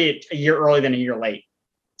Belichick, rather be a year early than a year late.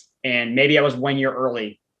 And maybe I was 1 year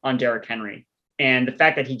early on Derrick Henry. And the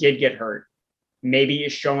fact that he did get hurt maybe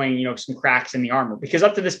is showing, some cracks in the armor, because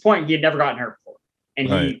up to this point, he had never gotten hurt before. And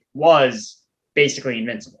he was basically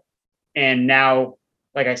invincible. And now,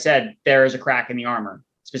 like I said, there is a crack in the armor,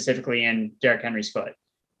 specifically in Derrick Henry's foot.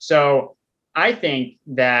 So I think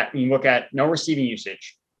that when you look at no receiving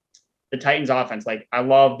usage, the Titans offense, like, I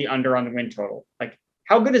love the under on the win total. Like,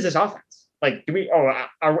 how good is this offense? Like,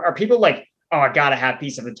 are people like, oh, I got to have a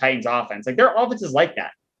piece of the Titans offense? Like, their offenses like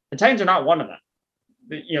that. The Titans are not one of them.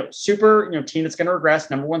 Super, team that's going to regress,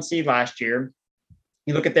 number 1 seed last year.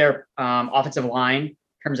 You look at their offensive line in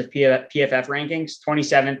terms of PFF rankings,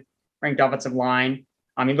 27th ranked offensive line.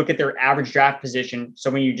 You look at their average draft position.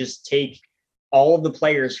 So when you just take all of the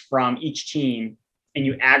players from each team and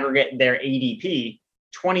you aggregate their ADP,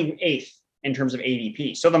 28th in terms of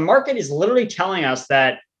ADP. So the market is literally telling us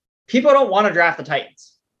that people don't want to draft the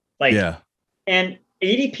Titans. And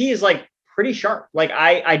ADP is like pretty sharp. Like,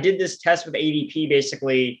 I did this test with ADP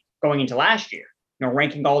basically going into last year,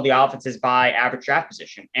 ranking all the offenses by average draft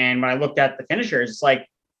position. And when I looked at the finishers, it's like,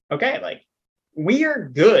 okay, like, we are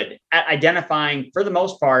good at identifying, for the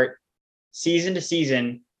most part, season to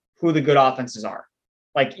season, who the good offenses are.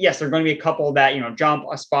 Like, yes, there are going to be a couple that, jump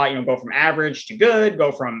a spot, go from average to good,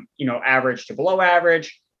 go from, average to below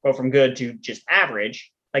average, go from good to just average.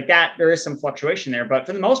 Like that, there is some fluctuation there. But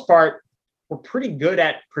for the most part, we're pretty good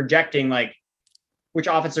at projecting, like, which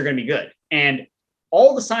offenses are going to be good. And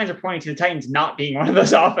all the signs are pointing to the Titans not being one of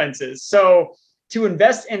those offenses. So to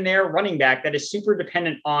invest in their running back that is super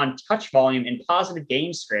dependent on touch volume and positive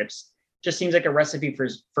game scripts just seems like a recipe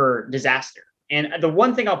for disaster. And the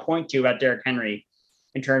one thing I'll point to about Derrick Henry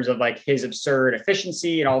in terms of, like, his absurd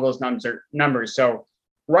efficiency and all those numbers. So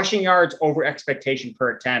rushing yards over expectation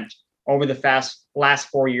per attempt over the last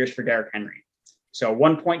 4 years for Derrick Henry. So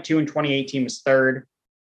 1.2 in 2018 was third.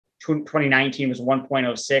 2019 was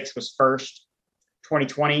 1.06, was first.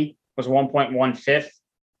 2020 was 1.1 fifth.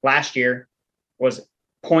 Last year was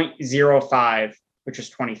 0.05, which was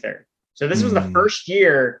 23rd. So this was the first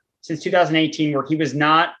year since 2018 where he was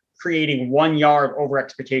not creating 1 yard over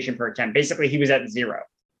expectation per attempt. Basically, he was at 0.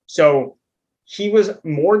 So he was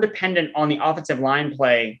more dependent on the offensive line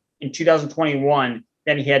play in 2021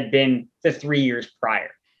 than he had been the 3 years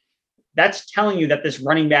prior. that's telling you that this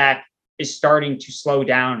running back is starting to slow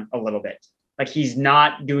down a little bit. Like he's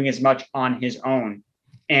not doing as much on his own.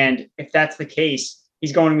 And if that's the case,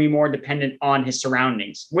 he's going to be more dependent on his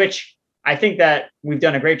surroundings, which I think that we've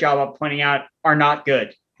done a great job of pointing out are not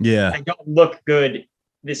good. Yeah. They don't look good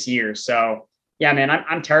this year. So yeah, man,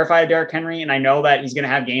 I'm terrified of Derrick Henry. And I know that he's going to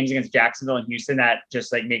have games against Jacksonville and Houston that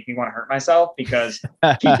just like make me want to hurt myself because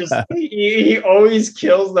he always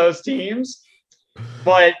kills those teams.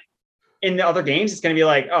 But in the other games, it's going to be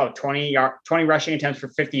like, 20 rushing attempts for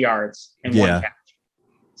 50 yards and one catch,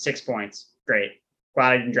 6 points. Great.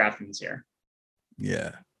 Glad I didn't draft him this year.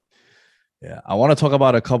 Yeah. Yeah. I want to talk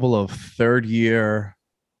about a couple of third-year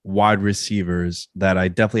wide receivers that I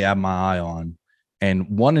definitely have my eye on. And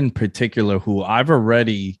one in particular who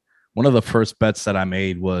one of the first bets that I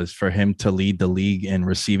made was for him to lead the league in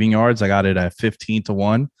receiving yards. I got it at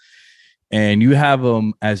 15-1. And you have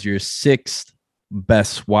him as your 6th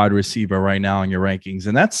best wide receiver right now in your rankings.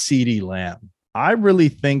 And that's CeeDee Lamb. I really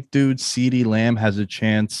think, dude, CeeDee Lamb has a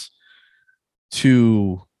chance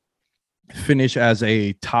to finish as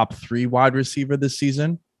a top 3 wide receiver this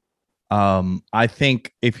season. I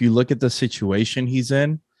think if you look at the situation he's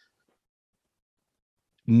in,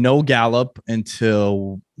 no Gallup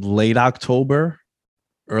until late October,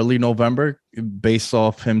 early November, based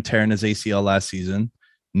off him tearing his ACL last season.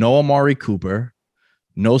 No Amari Cooper,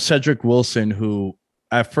 no Cedric Wilson, who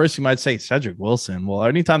at first you might say Cedric Wilson. Well,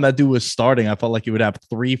 anytime that dude was starting, I felt like he would have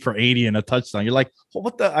 3 for 80 and a touchdown. You're like, well,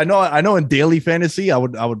 what the? I know in daily fantasy, I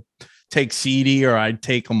would take CeeDee or I'd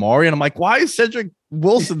take Amari. And I'm like, why is Cedric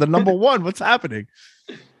Wilson the number one? What's happening?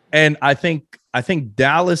 And I think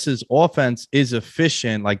Dallas's offense is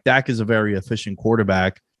efficient. Like Dak is a very efficient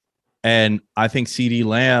quarterback. And I think CeeDee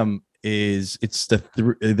Lamb it's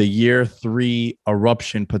the year 3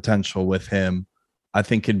 eruption potential with him, I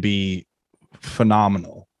think could be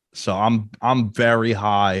phenomenal. So I'm very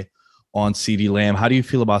high on CeeDee Lamb. How do you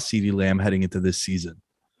feel about CeeDee Lamb heading into this season?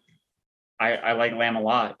 I like Lamb a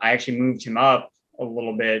lot. I actually moved him up a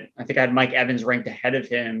little bit. I think I had Mike Evans ranked ahead of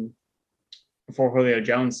him before Julio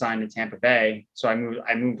Jones signed to Tampa Bay. So I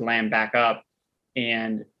moved Lamb back up,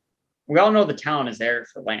 and we all know the talent is there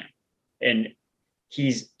for Lamb, and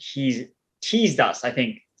he's teased us, I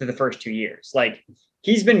think, for the first 2 years. Like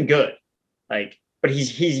he's been good, like, but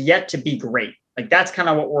he's yet to be great. Like that's kind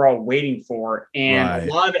of what we're all waiting for. And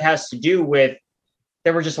a lot of it has to do with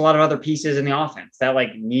there were just a lot of other pieces in the offense that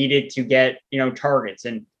like needed to get, targets.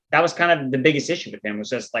 And that was kind of the biggest issue with him was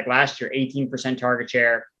just like last year, 18% target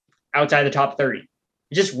share outside the top 30.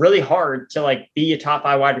 It's just really hard to like be a top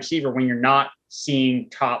 5 wide receiver when you're not seeing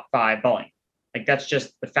top 5 balling. Like that's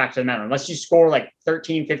just the fact of the matter. Unless you score like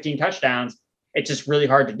 13, 15 touchdowns, it's just really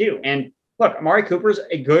hard to do. And look, Amari Cooper's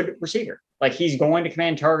a good receiver. Like he's going to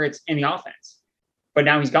command targets in the offense, but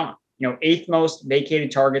now he's gone. 8th most vacated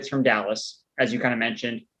targets from Dallas, as you kind of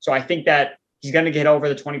mentioned. So I think that he's going to get over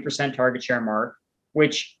the 20% target share mark,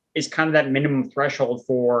 which is kind of that minimum threshold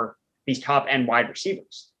for these top end wide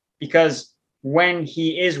receivers. Because when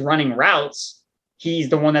he is running routes, he's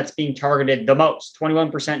the one that's being targeted the most.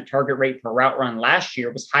 21% target rate per route run last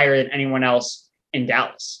year was higher than anyone else in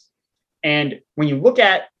Dallas. And when you look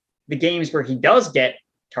at the games where he does get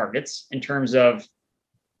targets in terms of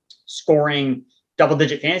scoring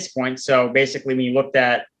double-digit fantasy points, so basically when you looked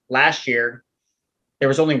at last year, there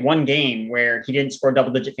was only one game where he didn't score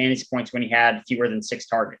double-digit fantasy points when he had fewer than 6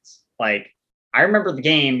 targets. Like, I remember the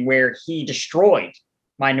game where he destroyed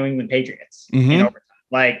my New England Patriots in overtime.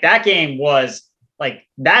 Like, that game was like,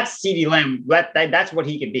 that's CeeDee Lamb. That's what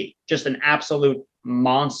he could be. Just an absolute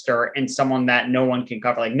monster and someone that no one can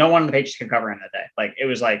cover. Like, no one on the Patriots could cover him that day. Like, it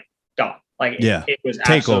was like, dog. Like, it was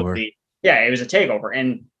absolutely, it was a takeover.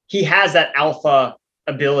 And he has that alpha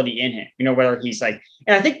ability in him, whether he's like,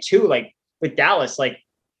 and I think too, like with Dallas, like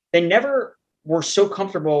they never were so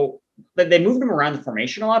comfortable that they moved him around the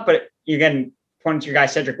formation a lot. But again, pointing to your guy,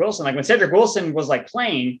 Cedric Wilson, like when Cedric Wilson was like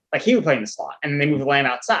playing, like he would play in the slot and then they moved Lamb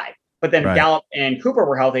outside. But then Gallup and Cooper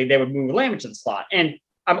were healthy, they would move Lamb into the slot. And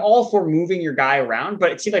I'm all for moving your guy around,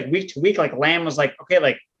 but it seemed like week to week, like Lamb was like, okay,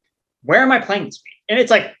 like where am I playing this week? And it's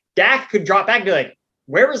like Dak could drop back and be like,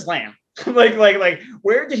 where is Lamb? like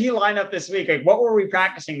where did he line up this week? Like what were we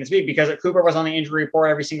practicing this week? Because Cooper was on the injury report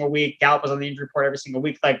every single week. Gallup was on the injury report every single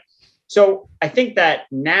week. Like, so I think that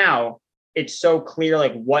now it's so clear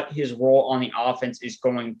like what his role on the offense is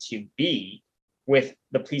going to be with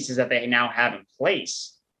the pieces that they now have in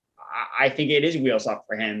place. I think it is wheels up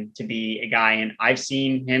for him to be a guy. And I've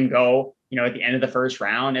seen him go, at the end of the first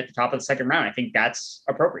round, at the top of the second round. I think that's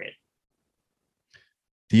appropriate.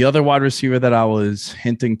 The other wide receiver that I was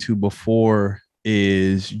hinting to before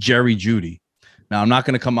is Jerry Jeudy. Now, I'm not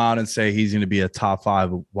going to come out and say he's going to be a top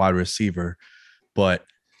 5 wide receiver, but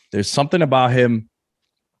there's something about him.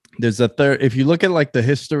 There's a third. If you look at like the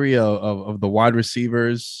history of the wide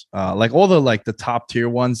receivers, like all the top tier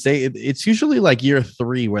ones, it's usually like year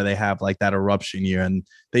 3 where they have like that eruption year and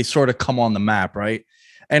they sort of come on the map, right?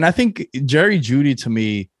 And I think Jerry Jeudy, to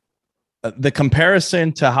me, the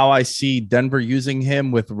comparison to how I see Denver using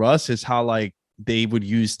him with Russ is how like they would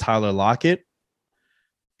use Tyler Lockett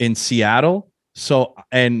in Seattle. So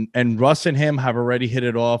and Russ and him have already hit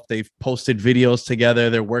it off. They've posted videos together.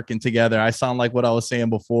 They're working together. I sound like what I was saying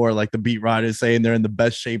before, like the beat writers saying they're in the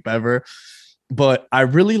best shape ever. But I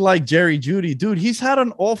really like Jerry Jeudy, dude. He's had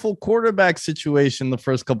an awful quarterback situation the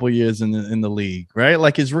first couple of years in the league, right?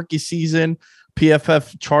 Like his rookie season,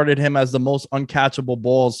 PFF charted him as the most uncatchable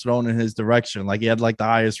balls thrown in his direction. Like he had like the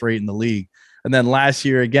highest rate in the league. And then last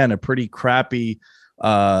year, again, a pretty crappy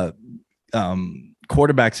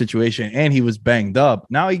quarterback situation, and he was banged up.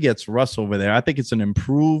 Now he gets Russ over there. I think it's an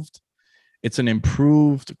improved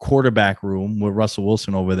quarterback room with Russell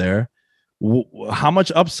Wilson over there. How much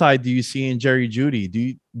upside do you see in Jerry Jeudy?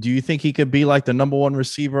 Do you think he could be like the number 1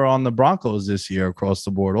 receiver on the Broncos this year across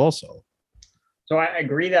the board also? So I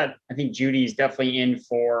agree that I think Jeudy is definitely in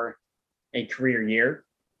for a career year.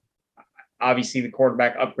 Obviously, the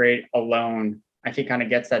quarterback upgrade alone, I think, kind of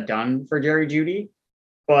gets that done for Jerry Jeudy.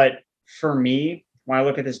 But for me, when I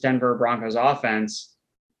look at this Denver Broncos offense,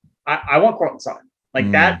 I want Courtland Sutton.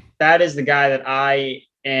 Like that is the guy that I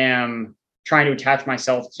am trying to attach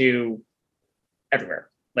myself to everywhere.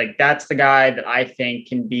 Like that's the guy that I think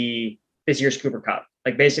can be this year's Cooper Kupp.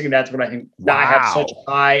 Like basically that's what I think. Wow. I have such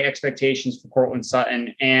high expectations for Courtland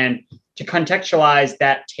Sutton, and to contextualize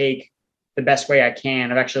that take the best way I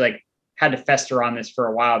can, I've actually like had to fester on this for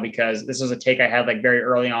a while because this was a take I had like very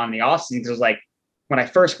early on in the offseason. Because it was like when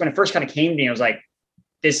it first kind of came to me, I was like,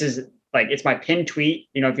 this is like, it's my pinned tweet.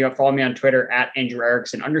 You know, if you follow me on Twitter at Andrew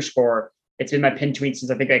Erickson _, it's been my pinned tweet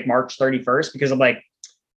since I think like March 31st, because I'm like,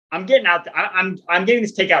 I'm getting out. I'm getting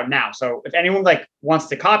this take out now. So if anyone like wants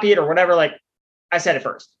to copy it or whatever, like I said it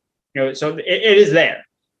first, you know, so it is there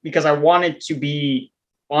because I wanted to be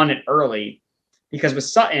on it early, because with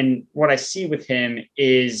Sutton, what I see with him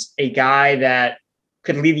is a guy that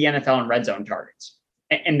could lead the NFL in red zone targets.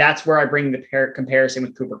 And that's where I bring the comparison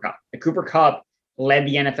with Cooper Kupp. The Cooper Kupp led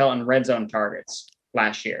the NFL in red zone targets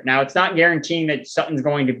last year. Now, it's not guaranteeing that Sutton's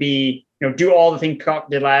going to be, you know, do all the things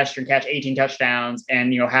Kupp did last year, catch 18 touchdowns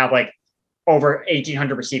and, you know, have like over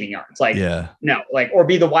 1,800 receiving yards. Like, no, like, or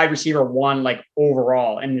be the wide receiver 1, like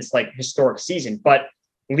overall in this like historic season. But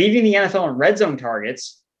leading the NFL in red zone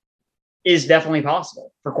targets is definitely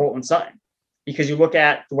possible for Courtland Sutton, because you look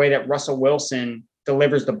at the way that Russell Wilson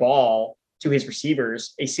delivers the ball to his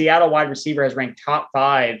receivers. A Seattle wide receiver has ranked top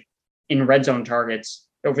 5 in red zone targets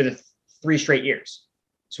over the 3 straight years.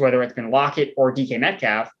 So whether it's been Lockett or DK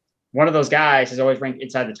Metcalf, one of those guys has always ranked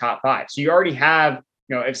inside the top 5. So you already have,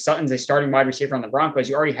 you know, if Sutton's a starting wide receiver on the Broncos,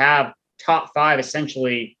 you already have top 5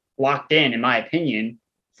 essentially locked in my opinion,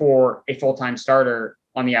 for a full-time starter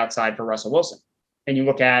on the outside for Russell Wilson. And you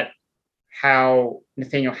look at how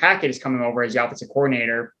Nathaniel Hackett is coming over as the offensive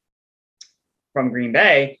coordinator from Green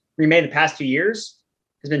Bay. Green Bay the past 2 years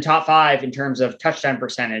has been top 5 in terms of touchdown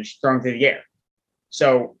percentage thrown through the air.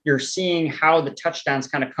 So you're seeing how the touchdowns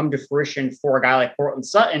kind of come to fruition for a guy like Courtland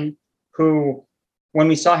Sutton, who, when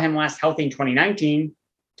we saw him last healthy in 2019,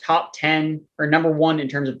 top 10 or number 1 in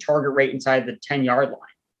terms of target rate inside the 10-yard line.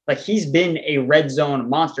 Like he's been a red zone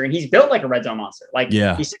monster, and he's built like a red zone monster. Like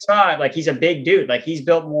he's 6'5", like he's a big dude. Like he's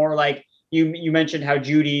built more like you mentioned how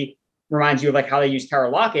Jeudy reminds you of like how they use Tyler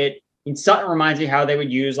Lockett. And Sutton reminds me how they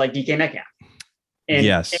would use like DK Metcalf.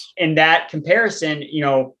 And in that comparison, you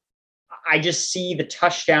know, I just see the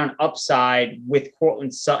touchdown upside with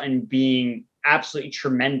Courtland Sutton being absolutely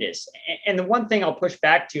tremendous. And the one thing I'll push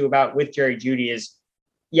back to about with Jerry Jeudy is,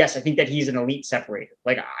 yes, I think that he's an elite separator.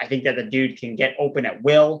 Like I think that the dude can get open at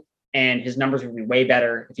will, and his numbers would be way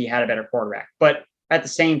better if he had a better quarterback. But at the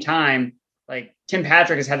same time, like Tim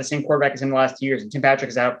Patrick has had the same quarterback as him the last 2 years, and Tim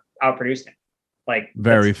Patrick has outproduced him. Like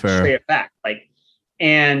very fair. Straight fact. Like,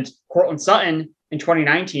 and Courtland Sutton in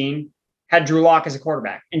 2019 had Drew Lock as a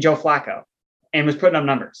quarterback and Joe Flacco, and was putting up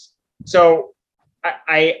numbers. So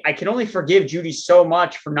I can only forgive Jeudy so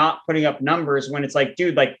much for not putting up numbers when it's like,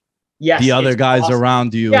 dude, like, yes, the other guys awesome.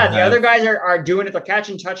 Around you. Yeah, the other guys are doing it. They're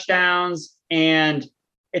catching touchdowns. And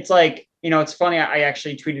it's like, you know, it's funny. I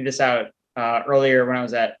actually tweeted this out earlier when I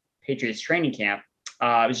was at Patriots training camp.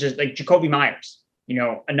 It was just like Jacoby Myers, you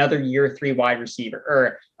know, another year 3 wide receiver,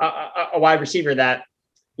 or a wide receiver that,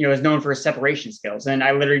 you know, is known for his separation skills. And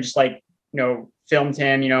I literally just like, you know, filmed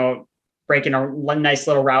him, you know, breaking a nice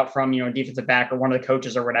little route from, you know, defensive back or one of the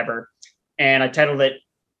coaches or whatever. And I titled it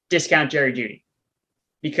Discount Jerry Jeudy,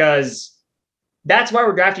 because that's why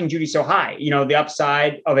we're drafting Jeudy so high. You know, the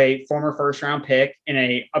upside of a former first round pick in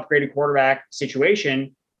a upgraded quarterback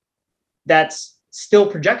situation, that's still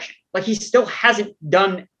projection. Like, he still hasn't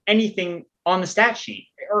done anything on the stat sheet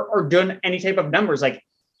or done any type of numbers. Like,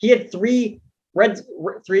 he had three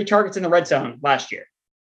targets in the red zone last year.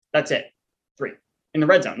 That's it. 3 in the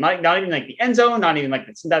red zone. Not even like the end zone, not even like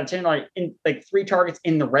the 10, like 3 targets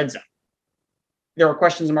in the red zone. There were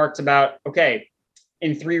questions and marks about, okay,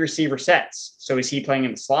 in 3 receiver sets. So is he playing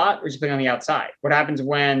in the slot or is he playing on the outside? What happens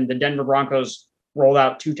when the Denver Broncos rolled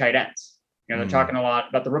out 2 tight ends? You know, they're talking a lot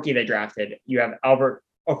about the rookie they drafted. You have Albert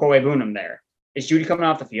Okwuegbunam there. Is Jeudy coming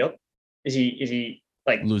off the field? Is he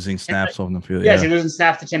like losing snaps on the field? Yeah, is he losing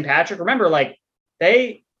snaps to Tim Patrick? Remember, like,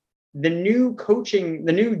 the new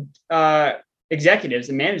executives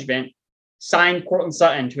and management signed Courtland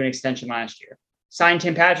Sutton to an extension last year, signed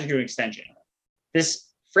Tim Patrick to an extension. This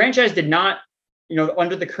franchise did not, you know,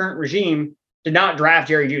 under the current regime, did not draft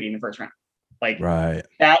Jerry Jeudy in the first round. Like, right.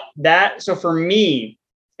 That. So for me,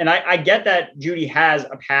 and I get that Jeudy has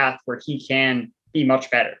a path where he can be much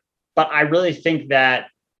better, but I really think that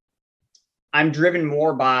I'm driven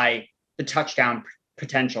more by the touchdown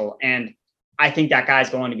potential. And I think that guy's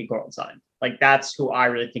going to be Courtland Sutton. Like, that's who I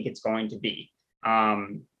really think it's going to be.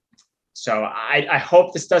 So I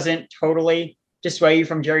hope this doesn't totally dissuade you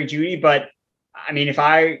from Jerry Jeudy, but I mean, if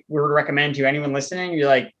I were to recommend to anyone listening, you're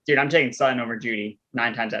like, dude, I'm taking Sutton over Jeudy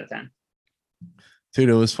 9 times out of 10. Dude,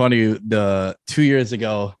 it was funny. 2 years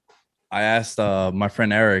ago, I asked my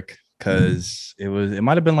friend Eric, because it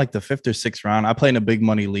might've been like the 5th or 6th round. I play in a big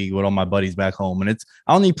money league with all my buddies back home. And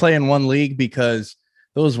I only play in one league because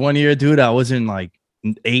there was one year, dude, I was in like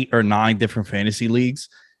 8 or 9 different fantasy leagues,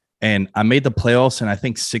 and I made the playoffs in I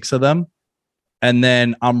think 6 of them. And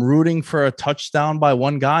then I'm rooting for a touchdown by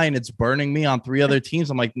one guy, and it's burning me on 3 other teams.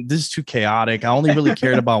 I'm like, this is too chaotic. I only really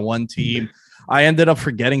cared about one team. I ended up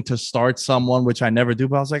forgetting to start someone, which I never do.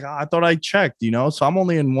 But I was like, I thought I checked, you know? So I'm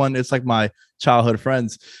only in one. It's like my childhood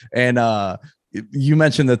friends. And you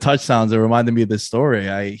mentioned the touchdowns. It reminded me of this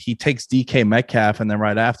story. He takes DK Metcalf, and then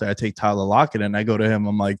right after I take Tyler Lockett, and I go to him.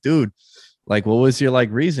 I'm like, dude, like, what was your like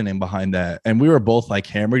reasoning behind that? And we were both like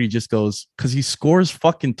hammered. He just goes, because he scores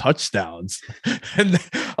fucking touchdowns. And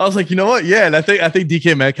I was like, you know what? Yeah. And I think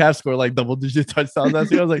DK Metcalf scored like double-digit touchdowns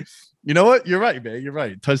last year. I was like, you know what? You're right, man. You're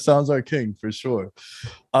right. Touchdowns are king for sure.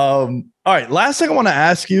 All right. Last thing I want to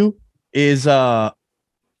ask you is how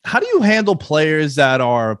do you handle players that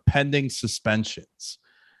are pending suspensions?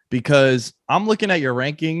 Because I'm looking at your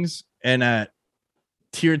rankings, and at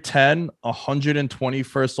tier 10,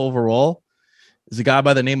 121st overall, is a guy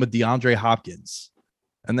by the name of DeAndre Hopkins.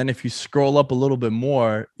 And then if you scroll up a little bit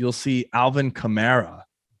more, you'll see Alvin Kamara,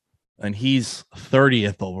 and he's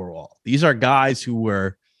 30th overall. These are guys who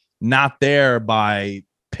were not there by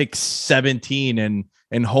pick 17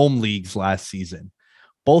 in home leagues last season.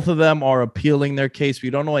 Both of them are appealing their case.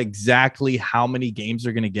 We don't know exactly how many games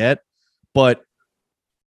they're going to get, but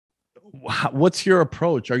what's your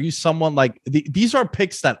approach? Are you someone like these are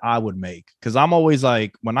picks that I would make? Because I'm always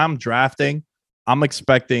like, when I'm drafting, I'm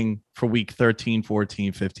expecting for week 13,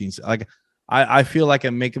 14, 15. Like I feel like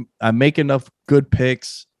I make enough good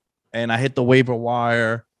picks, and I hit the waiver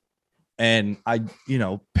wire, and I, you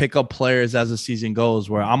know, pick up players as the season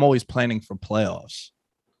goes, where I'm always planning for playoffs.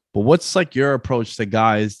 But what's like your approach to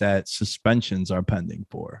guys that suspensions are pending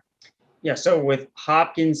for? Yeah. So with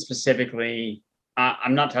Hopkins specifically,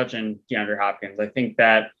 I'm not touching DeAndre Hopkins. I think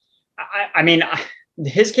that, I mean,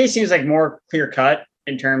 his case seems like more clear cut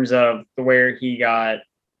in terms of where he got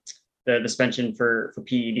the suspension for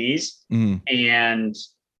PEDs. And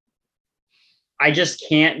I just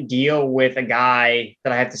can't deal with a guy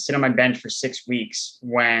that I have to sit on my bench for 6 weeks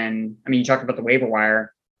when, I mean, you talked about the waiver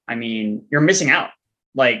wire. I mean, you're missing out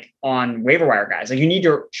like on waiver wire guys. Like, you need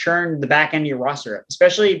to churn the back end of your roster,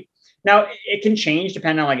 especially now. It can change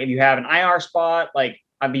depending on like if you have an IR spot. Like,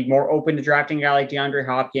 I'd be more open to drafting a guy like DeAndre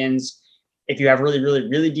Hopkins if you have really, really,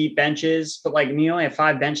 really deep benches. But like, you only have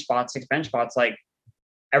 5 bench spots, 6 bench spots. Like,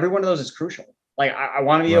 every one of those is crucial. Like, I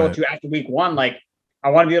want to be able to, after week 1, like, I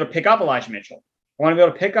want to be able to pick up Elijah Mitchell. I want to be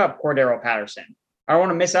able to pick up Cordero Patterson. I don't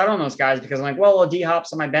want to miss out on those guys because I'm like, well,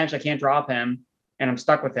 D-Hop's on my bench. I can't drop him, and I'm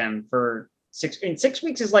stuck with him for 6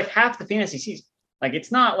 weeks is like half the fantasy season. Like,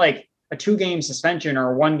 it's not like a 2-game suspension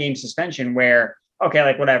or a 1-game suspension where, okay,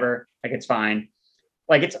 like whatever, like it's fine.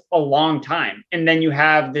 Like, it's a long time. And then you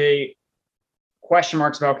have the question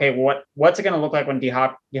marks about, okay, what's it going to look like when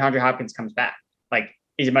DeAndre Hopkins comes back? Like,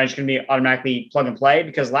 is it just going to be automatically plug and play?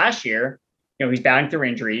 Because last year, you know, he's battling through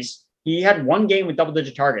injuries. he had one game with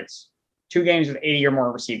double-digit targets, 2 games with 80 or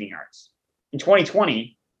more receiving yards. In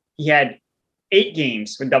 2020, he had 8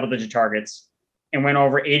 games with double-digit targets and went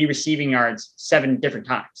over 80 receiving yards 7 different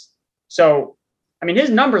times. So, I mean, his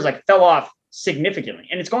numbers like fell off significantly.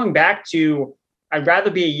 And it's going back to, I'd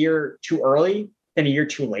rather be a year too early than a year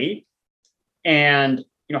too late. And,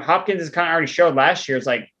 Hopkins has kind of already showed last year. It's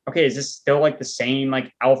like, okay, is this still like the same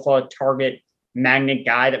like alpha target magnet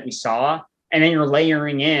guy that we saw? And then you're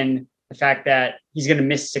layering in the fact that he's going to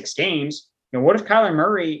miss 6 games. What if Kyler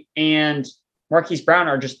Murray and Marquise Brown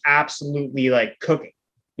are just absolutely like cooking?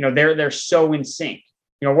 They're so in sync.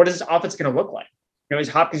 What is this offense going to look like? Is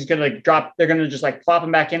Hopkins going to like drop? They're going to just like plop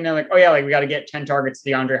him back in there, like, oh yeah, like we got to get 10 targets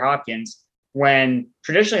to DeAndre Hopkins. When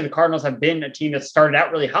traditionally the Cardinals have been a team that started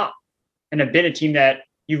out really hot and have been a team that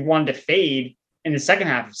you've wanted to fade in the second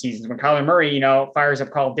half of seasons when Kyler Murray, fires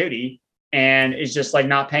up Call of Duty and is just like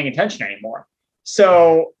not paying attention anymore.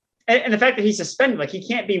 So, and the fact that he's suspended, like he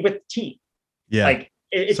can't be with the team. Yeah. Like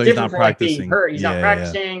it's so different from like being hurt. He's not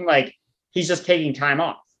practicing. Yeah. Like he's just taking time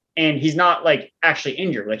off. And he's not like actually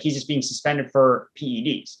injured. Like he's just being suspended for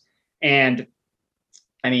PEDs. And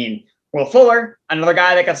I mean, Will Fuller, another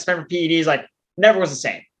guy that got suspended for PEDs, like never was the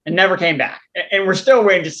same and never came back. And we're still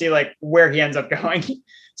waiting to see like where he ends up going.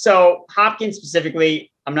 So Hopkins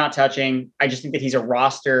specifically, I'm not touching. I just think that he's a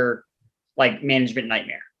roster like management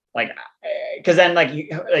nightmare. Like, because then like,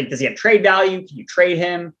 does he have trade value? Can you trade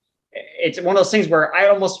him? It's one of those things where I'd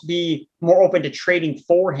almost be more open to trading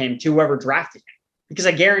for him to whoever drafted him. Because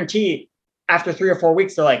I guarantee after 3 or 4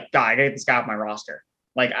 weeks, they're like, God, I got to get this guy off my roster.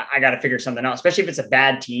 Like, I got to figure something out, especially if it's a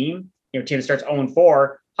bad team, team that starts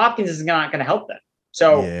 0-4, Hopkins is not going to help them.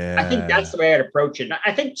 So I think that's the way I'd approach it. And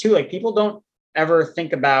I think too, like people don't ever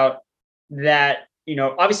think about that,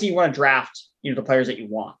 obviously you want to draft, the players that you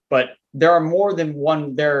want, but there's more than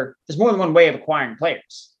one way of acquiring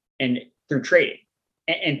players and through trading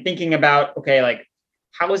and thinking about, okay, like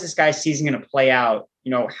how is this guy's season going to play out?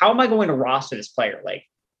 How am I going to roster this player? Like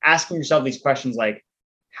asking yourself these questions, like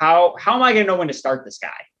how am I going to know when to start this guy?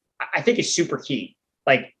 I think is super key.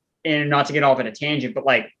 Like, and not to get off at a tangent, but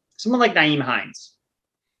like someone like Nyheim Hines,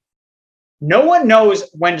 no one knows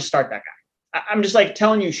when to start that guy. I'm just like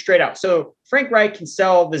telling you straight out. So Frank Reich can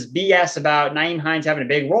sell this BS about Nyheim Hines having a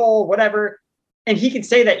big role, whatever. And he can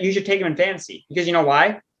say that you should take him in fantasy because you know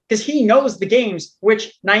why? Because he knows the games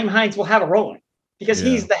which Nyheim Hines will have a role in because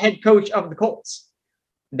he's the head coach of the Colts.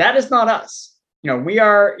 That is not us. We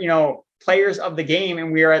are, players of the game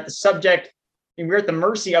and we are at the subject and we're at the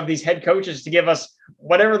mercy of these head coaches to give us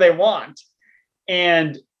whatever they want.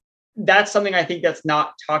 And that's something I think that's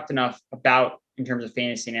not talked enough about in terms of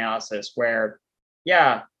fantasy analysis where,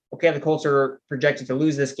 the Colts are projected to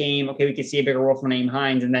lose this game. Okay, we can see a bigger role from Nyheim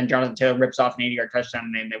Hines and then Jonathan Taylor rips off an 80-yard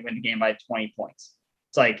touchdown and they win the game by 20 points.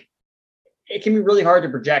 It's like, it can be really hard to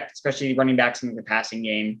project, especially running backs in the passing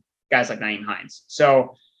game, guys like Nyheim Hines.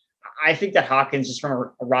 So I think that Hopkins, just from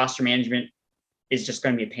a roster management, is just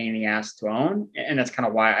going to be a pain in the ass to own. And that's kind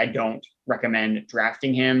of why I don't recommend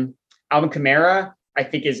drafting him. Alvin Kamara, I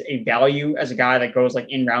think, is a value as a guy that goes like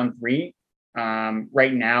in round 3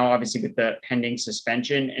 right now, obviously with the pending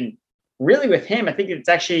suspension. And really with him, I think it's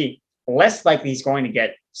actually less likely he's going to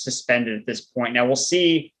get suspended at this point. Now we'll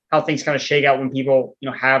see how things kind of shake out when people,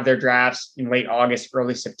 have their drafts in late August,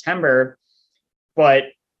 early September. But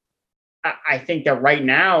I think that right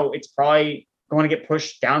now it's probably going to get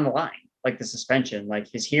pushed down the line, like the suspension, like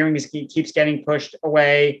his hearing keeps getting pushed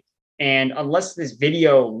away. And unless this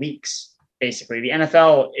video leaks, basically the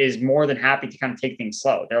NFL is more than happy to kind of take things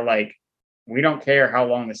slow. They're like, we don't care how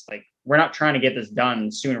long this, like, we're not trying to get this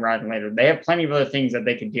done sooner rather than later. They have plenty of other things that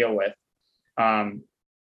they can deal with.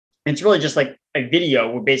 It's really just like a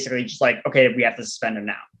video. We're basically just like, okay, we have to suspend him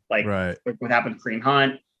now. Like what happened with Kareem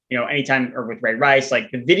Hunt, anytime, or with Ray Rice,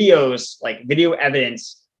 like the videos, like video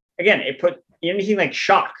evidence, again, it put anything like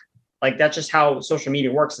shock, like that's just how social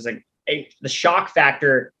media works. Is like the shock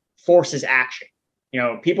factor forces action.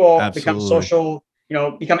 People become social,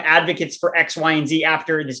 become advocates for X, Y, and Z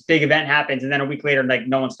after this big event happens. And then a week later, like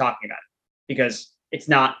no one's talking about it because it's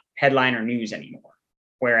not headline or news anymore.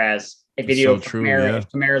 Whereas a video of Kamara, if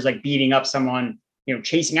Kamara's like beating up someone,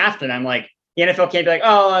 chasing after them, like the NFL can't be like,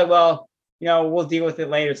 oh, well, we'll deal with it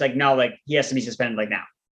later. It's like, no, like he has to be suspended like now.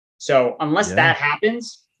 So unless that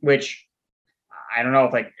happens, which I don't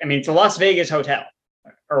know if it's a Las Vegas hotel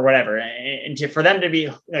or whatever. And for them to be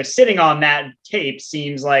sitting on that tape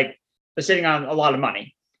seems like they're sitting on a lot of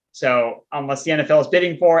money. So unless the NFL is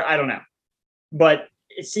bidding for it, I don't know. But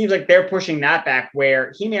it seems like they're pushing that back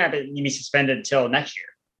where he may not be suspended until next year.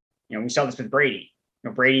 We saw this with Brady.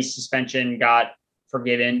 Brady's suspension got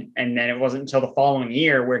forgiven. And then it wasn't until the following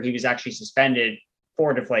year where he was actually suspended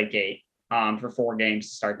for Deflategate for 4 games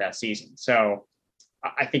to start that season. So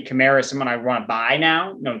I think Kamara is someone I want to buy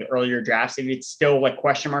now. The earlier drafts, if it's still like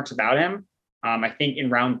question marks about him. I think in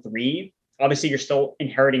round 3, obviously you're still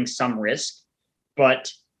inheriting some risk,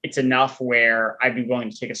 but it's enough where I'd be willing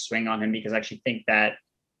to take a swing on him because I actually think that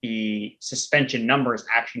the suspension number is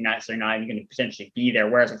actually not even going to potentially be there.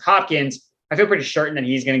 Whereas with Hopkins, I feel pretty certain that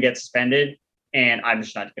he's going to get suspended, and I'm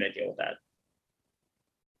just not going to deal with that.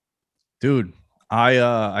 Dude,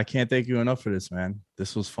 I can't thank you enough for this, man.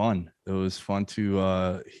 This was fun. It was fun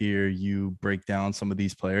to hear you break down some of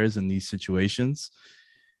these players in these situations.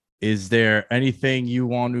 Is there anything you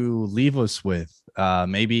want to leave us with?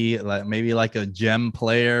 Maybe like a gem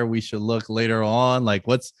player we should look later on. Like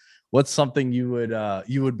what's something you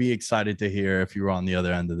would be excited to hear if you were on the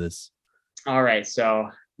other end of this? All right, so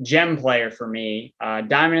gem player for me,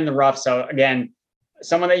 diamond in the rough. So again,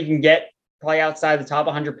 someone that you can get probably outside the top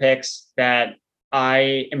 100 picks that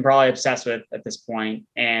I am probably obsessed with at this point.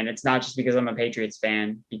 And it's not just because I'm a Patriots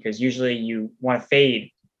fan, because usually you want to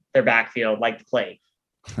fade their backfield like the plague.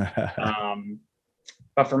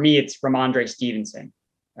 But for me, it's Rhamondre Stevenson,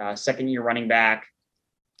 second-year running back,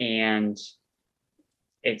 and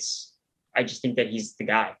I just think that he's the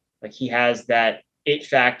guy. Like he has that it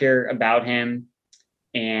factor about him,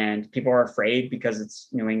 and people are afraid because it's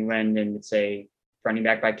New England and it's a running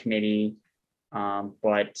back by committee.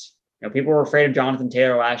 But people were afraid of Jonathan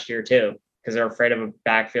Taylor last year too because they're afraid of a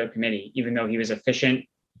backfield committee, even though he was efficient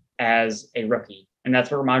as a rookie. And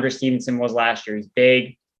that's what Rhamondre Stevenson was last year. He's big,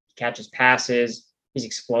 he catches passes, he's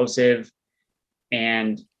explosive,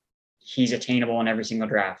 and he's attainable in every single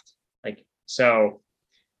draft. So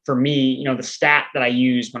for me, the stat that I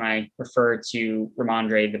use when I refer to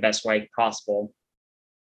Rhamondre the best way possible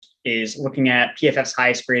is looking at PFF's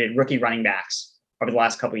highest graded rookie running backs over the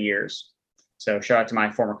last couple of years. So shout out to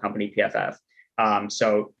my former company, PFF.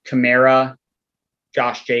 So Kamara,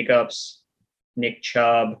 Josh Jacobs, Nick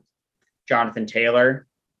Chubb, Jonathan Taylor,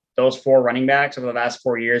 those 4 running backs over the last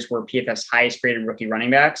 4 years were PFF's highest graded rookie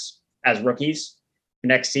running backs as rookies. The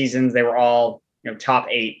next seasons, they were all top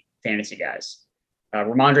 8 fantasy guys.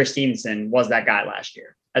 Rhamondre Stevenson was that guy last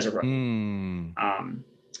year as a rookie.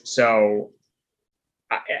 So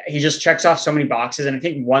he just checks off so many boxes. And I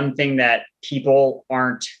think one thing that people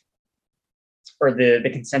aren't, or the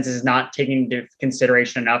consensus is not taking into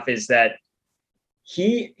consideration enough, is that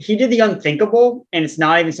he did the unthinkable, and it's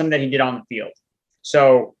not even something that he did on the field.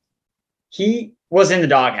 So he was in the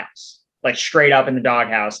doghouse, like straight up in the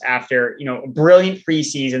doghouse after, a brilliant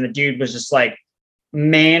preseason. The dude was just like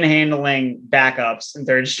manhandling backups and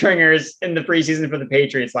third stringers in the preseason for the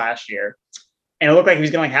Patriots last year. And it looked like he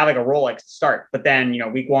was going to have like a role to start. But then,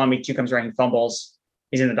 week 1, week 2 comes around, he fumbles.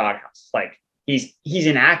 He's in the doghouse. Like he's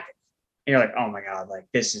inactive. And you're like, oh my God, like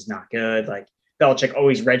this is not good. Like Belichick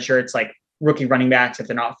always redshirts like rookie running backs if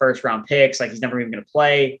they're not first round picks. Like he's never even going to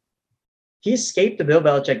play. He escaped the Bill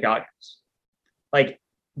Belichick doghouse. Like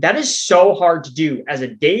that is so hard to do as a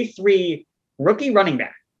day 3 rookie running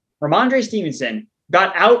back. Rhamondre Stevenson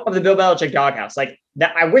got out of the Bill Belichick doghouse. Like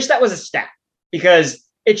that, I wish that was a stat because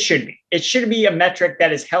it should be. It should be a metric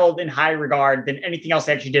that is held in high regard than anything else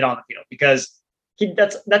they actually did on the field, because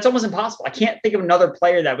that's almost impossible. I can't think of another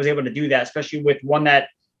player that was able to do that, especially with one that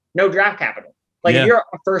no draft capital. Like if you're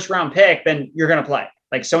a first round pick, then you're going to play.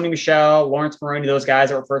 Like Sony Michel, Lawrence Maroney, those guys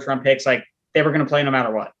that were first round picks, like they were going to play no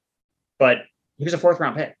matter what. But he was a 4th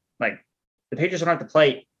round pick. Like the Patriots don't have to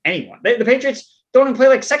play anyone. The Patriots don't even play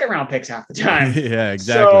like 2nd round picks half the time. Yeah,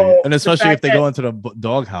 exactly. So and especially if they go into the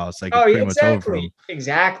doghouse, like it's pretty much over for them.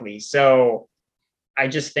 Exactly. So I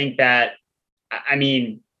just think that, I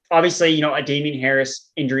mean, obviously, a Damian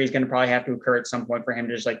Harris injury is going to probably have to occur at some point for him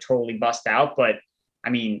to just like totally bust out. But I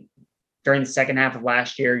mean, during the second half of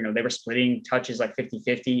last year, they were splitting touches like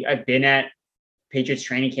 50-50. I've been at Patriots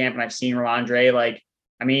training camp and I've seen Rhamondre. Like,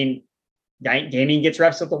 I mean, Damian gets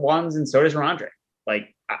reps with the ones and so does Rhamondre.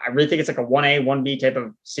 Like, I really think it's like a 1A, 1B type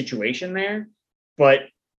of situation there. But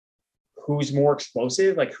who's more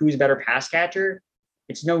explosive? Like, who's better pass catcher?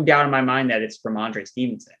 It's no doubt in my mind that it's Rhamondre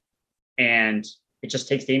Stevenson. And it just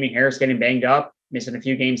takes Damian Harris getting banged up, missing a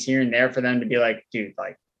few games here and there for them to be like, dude,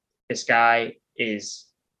 like this guy is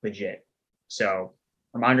legit. So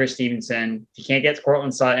Rhamondre Stevenson, if you can't get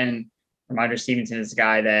Courtland Sutton, Rhamondre Stevenson is the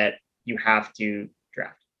guy that you have to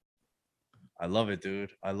draft. I love it,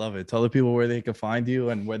 dude. I love it. Tell the people where they could find you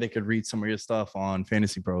and where they could read some of your stuff on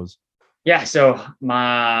Fantasy Pros. Yeah, so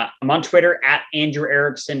I'm on Twitter at Andrew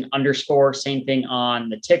Erickson _. Same thing on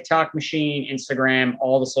the TikTok machine, Instagram,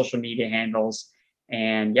 all the social media handles.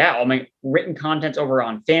 And yeah, all my written content's over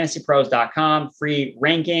on fantasypros.com, free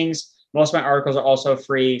rankings. Most of my articles are also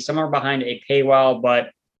free. Some are behind a paywall,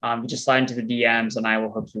 but you just slide into the DMs and I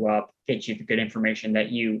will hook you up, get you the good information that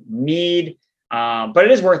you need. But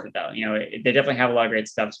it is worth it though. They definitely have a lot of great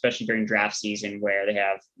stuff, especially during draft season where they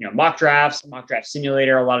have, mock drafts, mock draft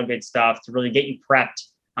simulator, a lot of good stuff to really get you prepped.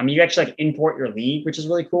 You actually like import your league, which is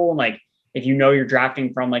really cool. And like, if you're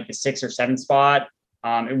drafting from like the 6 or 7 spot,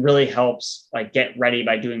 it really helps like get ready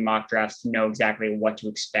by doing mock drafts to know exactly what to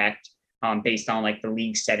expect based on like the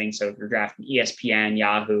league settings. So if you're drafting ESPN,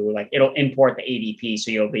 Yahoo, like it'll import the ADP. So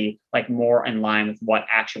you'll be like more in line with what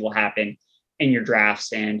actually will happen in your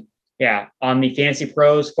drafts. And yeah, on the Fantasy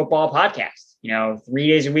Pros Football Podcast, 3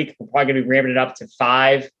 days a week, we're probably going to be ramping it up to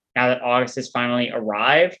 5 now that August has finally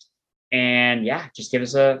arrived. And yeah, just give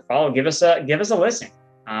us a follow, give us a listen.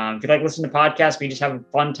 If you like listening to podcasts, we just have a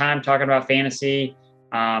fun time talking about fantasy,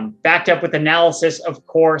 backed up with analysis, of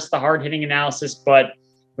course, the hard hitting analysis, but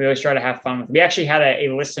we always try to have fun with it. We actually had a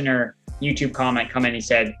listener YouTube comment come in. He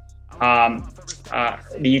said, the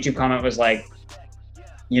YouTube comment was like,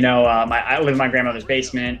 I live in my grandmother's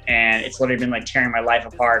basement and it's literally been like tearing my life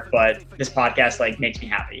apart, but this podcast like makes me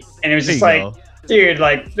happy. And it was just like, dude,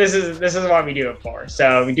 like this is what we do it for.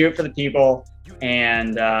 So we do it for the people,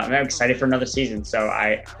 and I'm excited for another season. So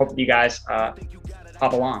I hope that you guys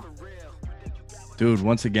hop along. Dude,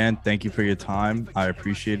 once again, thank you for your time. I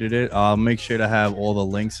appreciated it. I'll make sure to have all the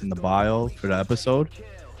links in the bio for the episode.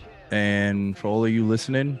 And for all of you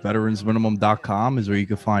listening, veteransminimum.com is where you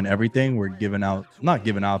can find everything. We're not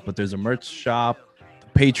giving out, but there's a merch shop,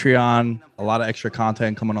 Patreon, a lot of extra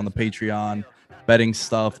content coming on the Patreon, betting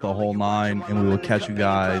stuff, the whole 9. And we will catch you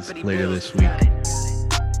guys later this week.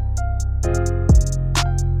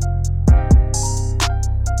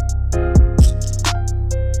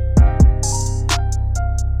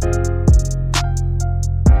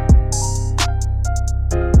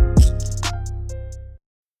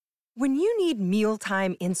 When you need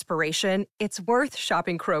mealtime inspiration, it's worth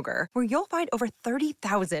shopping Kroger, where you'll find over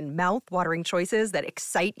 30,000 mouth-watering choices that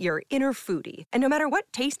excite your inner foodie. And no matter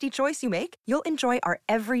what tasty choice you make, you'll enjoy our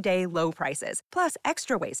everyday low prices, plus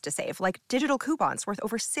extra ways to save, like digital coupons worth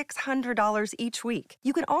over $600 each week.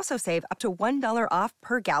 You can also save up to $1 off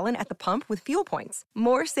per gallon at the pump with fuel points.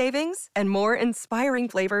 More savings and more inspiring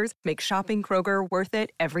flavors make shopping Kroger worth it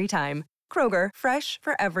every time. Kroger, fresh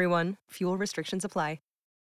for everyone. Fuel restrictions apply.